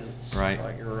 Everybody is Right.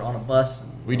 like you're on a bus. And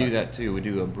We do that too. We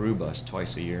do a brew bus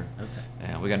twice a year.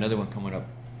 Okay. We got another one coming up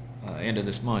end of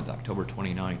this month, October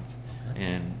 29th. Okay.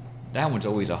 And that one's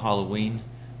always a Halloween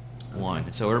one.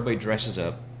 And so everybody dresses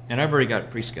up. And I've already got it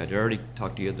pre-scheduled. I already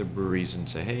talked to the other breweries and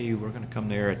say, hey, we're going to come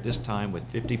there at this time with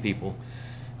 50 people,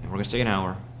 and we're going to stay an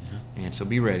hour. And so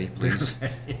be ready, please.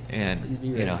 And, Please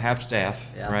be ready. have staff,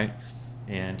 Yeah. right?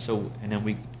 And then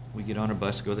we get on a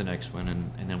bus, go to the next one,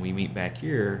 and then we meet back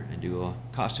here and do a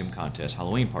costume contest,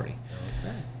 Halloween party.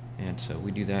 Okay. And so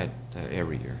we do that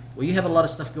every year. Well, you have a lot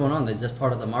of stuff going on. Is this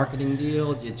part of the marketing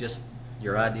deal? You just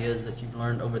your ideas that you've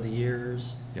learned over the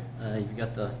years. Yep. You've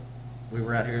got we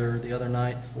were out here the other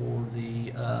night for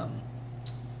the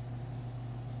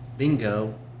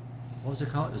bingo. What was it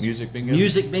called? It was Music bingo?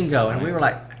 Music bingo, and we Right. were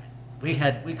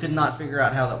like, we could not figure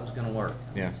out how that was going to work.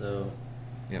 Yeah. And so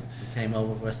Yep. we came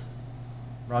over with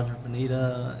Roger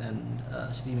Bonita and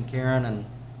Stephen Karen, and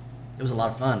it was a lot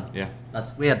of fun. Yeah.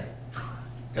 We had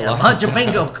a bunch of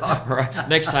bingo cards. Right.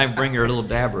 Next time, bring your little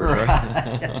dabbers,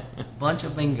 right? Bunch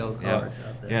of bingo Yeah. cards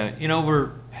out there. Yeah.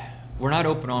 We're not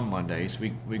open on Mondays.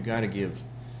 We've got to give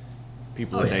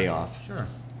people Oh, a yeah. day off. Sure.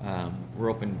 We're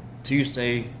open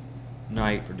Tuesday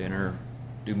night for dinner,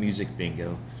 do music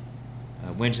bingo.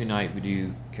 Wednesday night we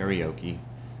do karaoke.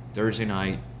 Thursday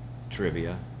night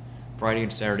trivia. Friday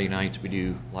and Saturday nights we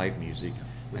do live music.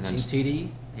 With And then TD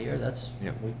here, that's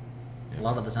Yep. a Yep.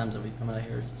 lot of the times that we come out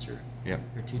here, it's your Yep.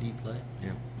 TD play.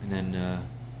 Yeah, and then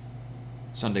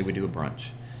Sunday we do a brunch.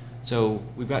 So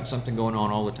we've got something going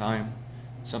on all the time,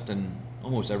 something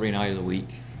almost every night of the week.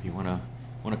 If you want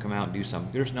to come out and do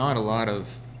something, there's not a lot of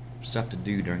stuff to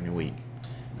do during the week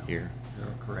No, here. You're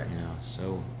correct.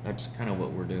 So that's kind of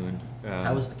what we're doing.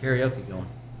 How was the karaoke going?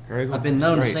 karaoke? I've been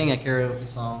known to Great. sing a karaoke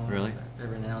song. Really?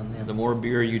 Every now and then. The more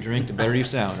beer you drink, the better you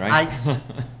sound, right?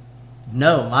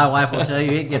 No, my wife will tell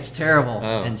you it gets terrible,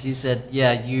 Oh. and she said,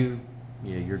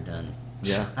 you're done.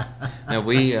 Yeah. Now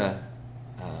we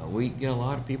get a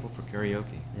lot of people for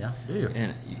karaoke, Yeah, do you?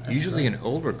 and That's usually great. an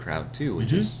older crowd too, which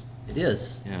Mhm. is It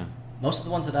is. yeah. Most of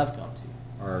the ones that I've gone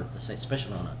to are the same,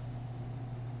 especially on a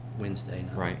Wednesday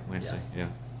night. Right, Wednesday, yeah.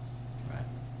 Right.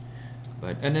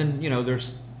 But and then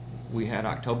we had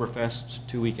Oktoberfest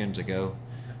 2 weekends ago.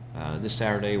 This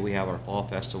Saturday we have our fall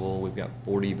festival. We've got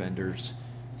 40 vendors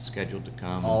scheduled to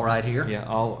come. All right here? Yeah,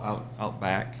 all out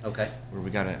back. Okay. Where we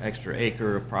got an extra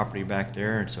acre of property back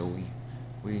there, and so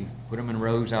we put them in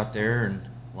rows out there, and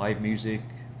live music,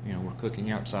 we're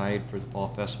cooking outside for the fall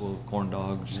festival, corn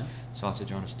dogs, Yeah.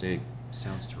 sausage on a stick,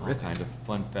 Sounds all terrific. kind of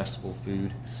fun festival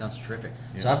food. Sounds terrific.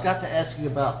 Yeah. So I've got to ask you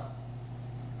about,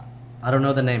 I don't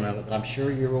know the name of it, but I'm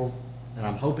sure you'll, and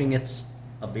I'm hoping it's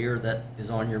a beer that is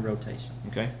on your rotation.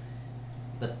 Okay.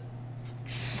 But,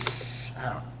 I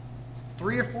don't know,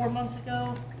 3 or 4 months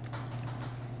ago,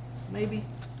 maybe,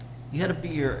 you had a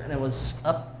beer, and it was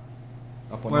up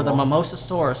Up on where the wall? Mimosa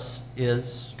Source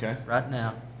is Okay. right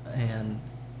now, and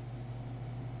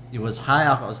it was high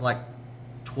alcohol. It was like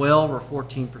 12 or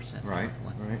 14%. Right, something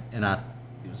like right. And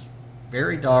it was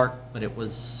very dark, but it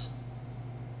was,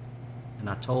 and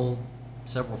I told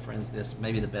several friends this,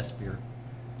 maybe the best beer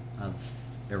I've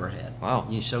ever had. Wow.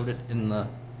 You showed it in the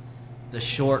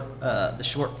short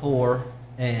pour,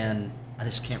 and I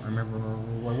just can't remember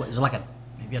what it was. It was like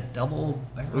maybe a double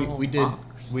barrel. We bock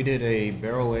or we did a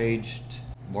barrel aged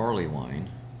barley wine,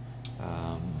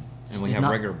 and we have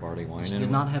regular barley wine. This and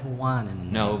did not have a wine in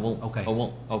it. No, it won't. Okay. It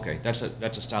won't. Okay, that's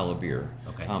a style of beer.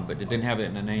 Okay. But it didn't have it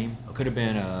in the name. Okay. Could have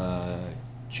been a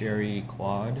cherry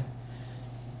quad.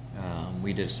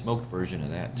 We did a smoked version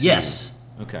of that too. Yes.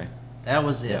 Okay. That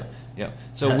was it. Yeah. Yeah.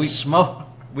 So Smoke.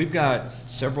 we've got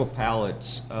several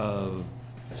pallets of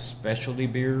specialty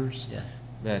beers Yeah.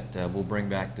 that we'll bring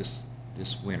back this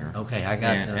winter. Okay, I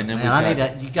got. And then man, we've I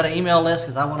got- need to. You got an email list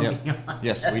because I want to Yep. be on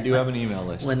Yes, we do have an email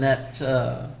list. when that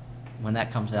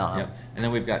comes out. Yep. And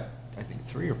then we've got, I think,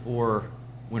 3 or 4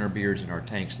 winter beers in our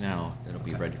tanks now that'll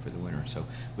be Okay. ready for the winter. So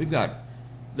we've got,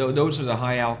 those are the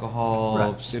high alcohol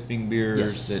Right. sipping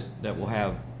beers Yes. that we'll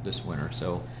have this winter.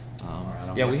 So,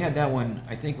 right, yeah, okay. we had that one.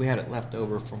 I think we had it left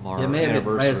over from our It may have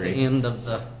been right at the anniversary. end of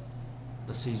the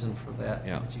season for that.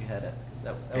 Yeah. That you had it. 'Cause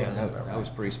that Yeah, was about that right. was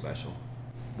pretty special.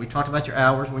 We talked about your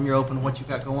hours when you're open, what you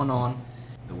got going on.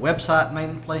 The website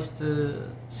main place to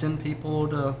send people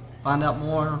to find out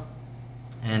more,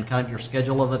 and kind of your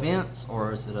schedule of events,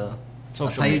 or is it a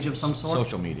page of some sort?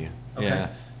 Social media. Okay. Yeah.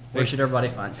 Where should everybody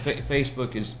find you?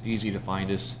 Facebook is easy to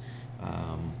find us.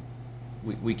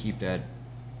 We keep that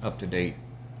up to date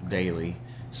daily.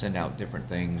 Send out different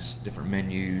things, different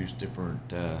menus, different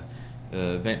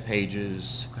event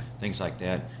pages, Okay. things like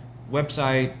that.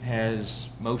 Website has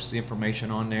most of the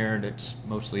information on there that's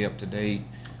mostly up to date.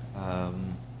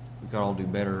 We've got to all do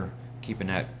better keeping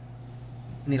that.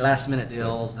 Any last minute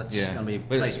deals? That's Yeah, going to be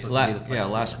but Facebook. Would be the place to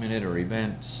do last it. minute or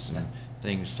events and Okay.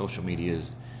 things. Social media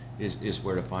is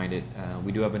where to find it.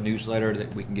 We do have a newsletter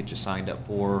that we can get you signed up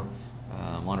for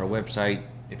on our website.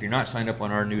 If you're not signed up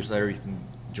on our newsletter, you can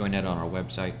join that on our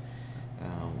website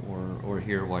or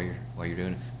here while you're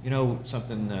doing it. You know,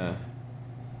 something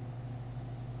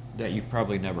that you've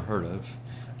probably never heard of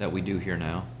that we do here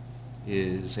now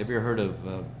is, have you ever heard of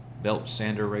belt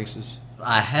sander races?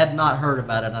 I had not heard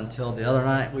about it until the other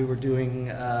night. We were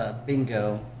doing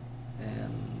bingo,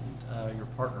 and your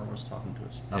partner was talking to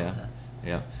us about Yeah,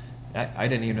 that. yeah. I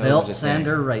didn't even know Belt it was a thing.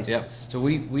 sander races. Yep. So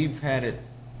we've had it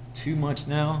 2 months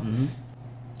now. Mhm.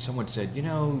 Someone said,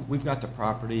 we've got the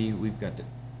property, we've got the,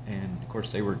 and of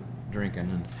course they were drinking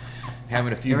and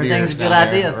having a few Everything's beers a down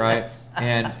good there, idea. right?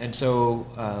 And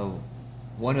so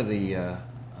one of the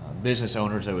business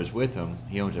owners that was with him,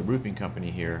 he owns a roofing company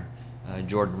here,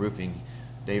 Jordan Roofing.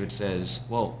 David says,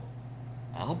 "Well,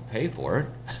 I'll pay for it."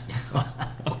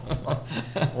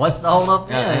 What's the hold up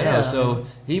there? I know. So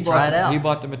he Try it out.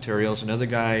 bought the materials. Another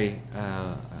guy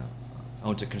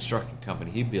owns a construction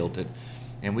company. He built it,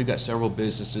 and we've got several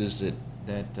businesses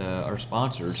that are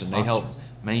sponsors, and they help Sponsors.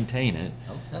 maintain it.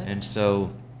 Okay. And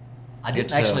so I didn't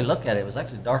it's, actually look at it. It was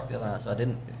actually dark the other night, so I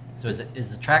didn't. So is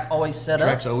the track always set up?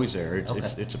 track's always there. Okay.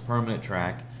 It's a permanent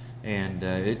track, and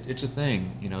it's a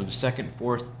thing. The second,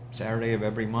 fourth Saturday of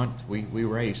every month we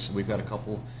race. We've got a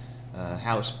couple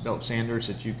house belt sanders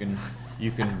that you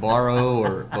can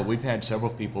borrow, but we've had several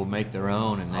people make their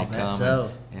own, and I'll they bet come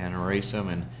so. and race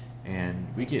them, and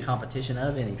we get Competition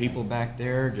of anything. people back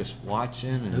there just watching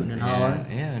and Hooting and hollering.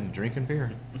 and drinking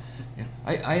beer. Yeah.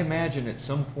 I imagine at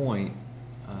some point,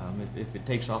 if it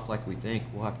takes off like we think,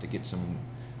 we'll have to get some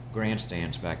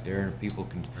grandstands back there, and people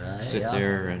can Right, sit yeah.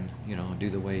 there and do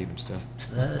the wave and stuff.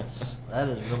 That is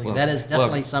really Love- that is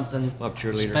definitely love- something love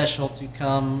cheerleaders. special to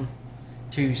come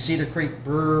to Cedar Creek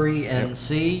Brewery and Yep.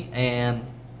 see. And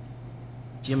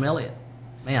Jim Elliott,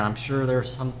 man, I'm sure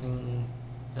there's something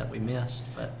that we missed,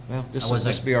 but Well, this I will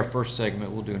wasn't- be our first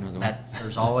segment. We'll do another one.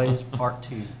 there's always part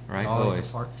two. Right, always always.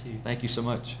 a part two. Thank you so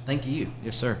much. Thank you.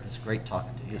 Yes, sir. It's great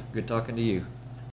talking to you. Good talking to you.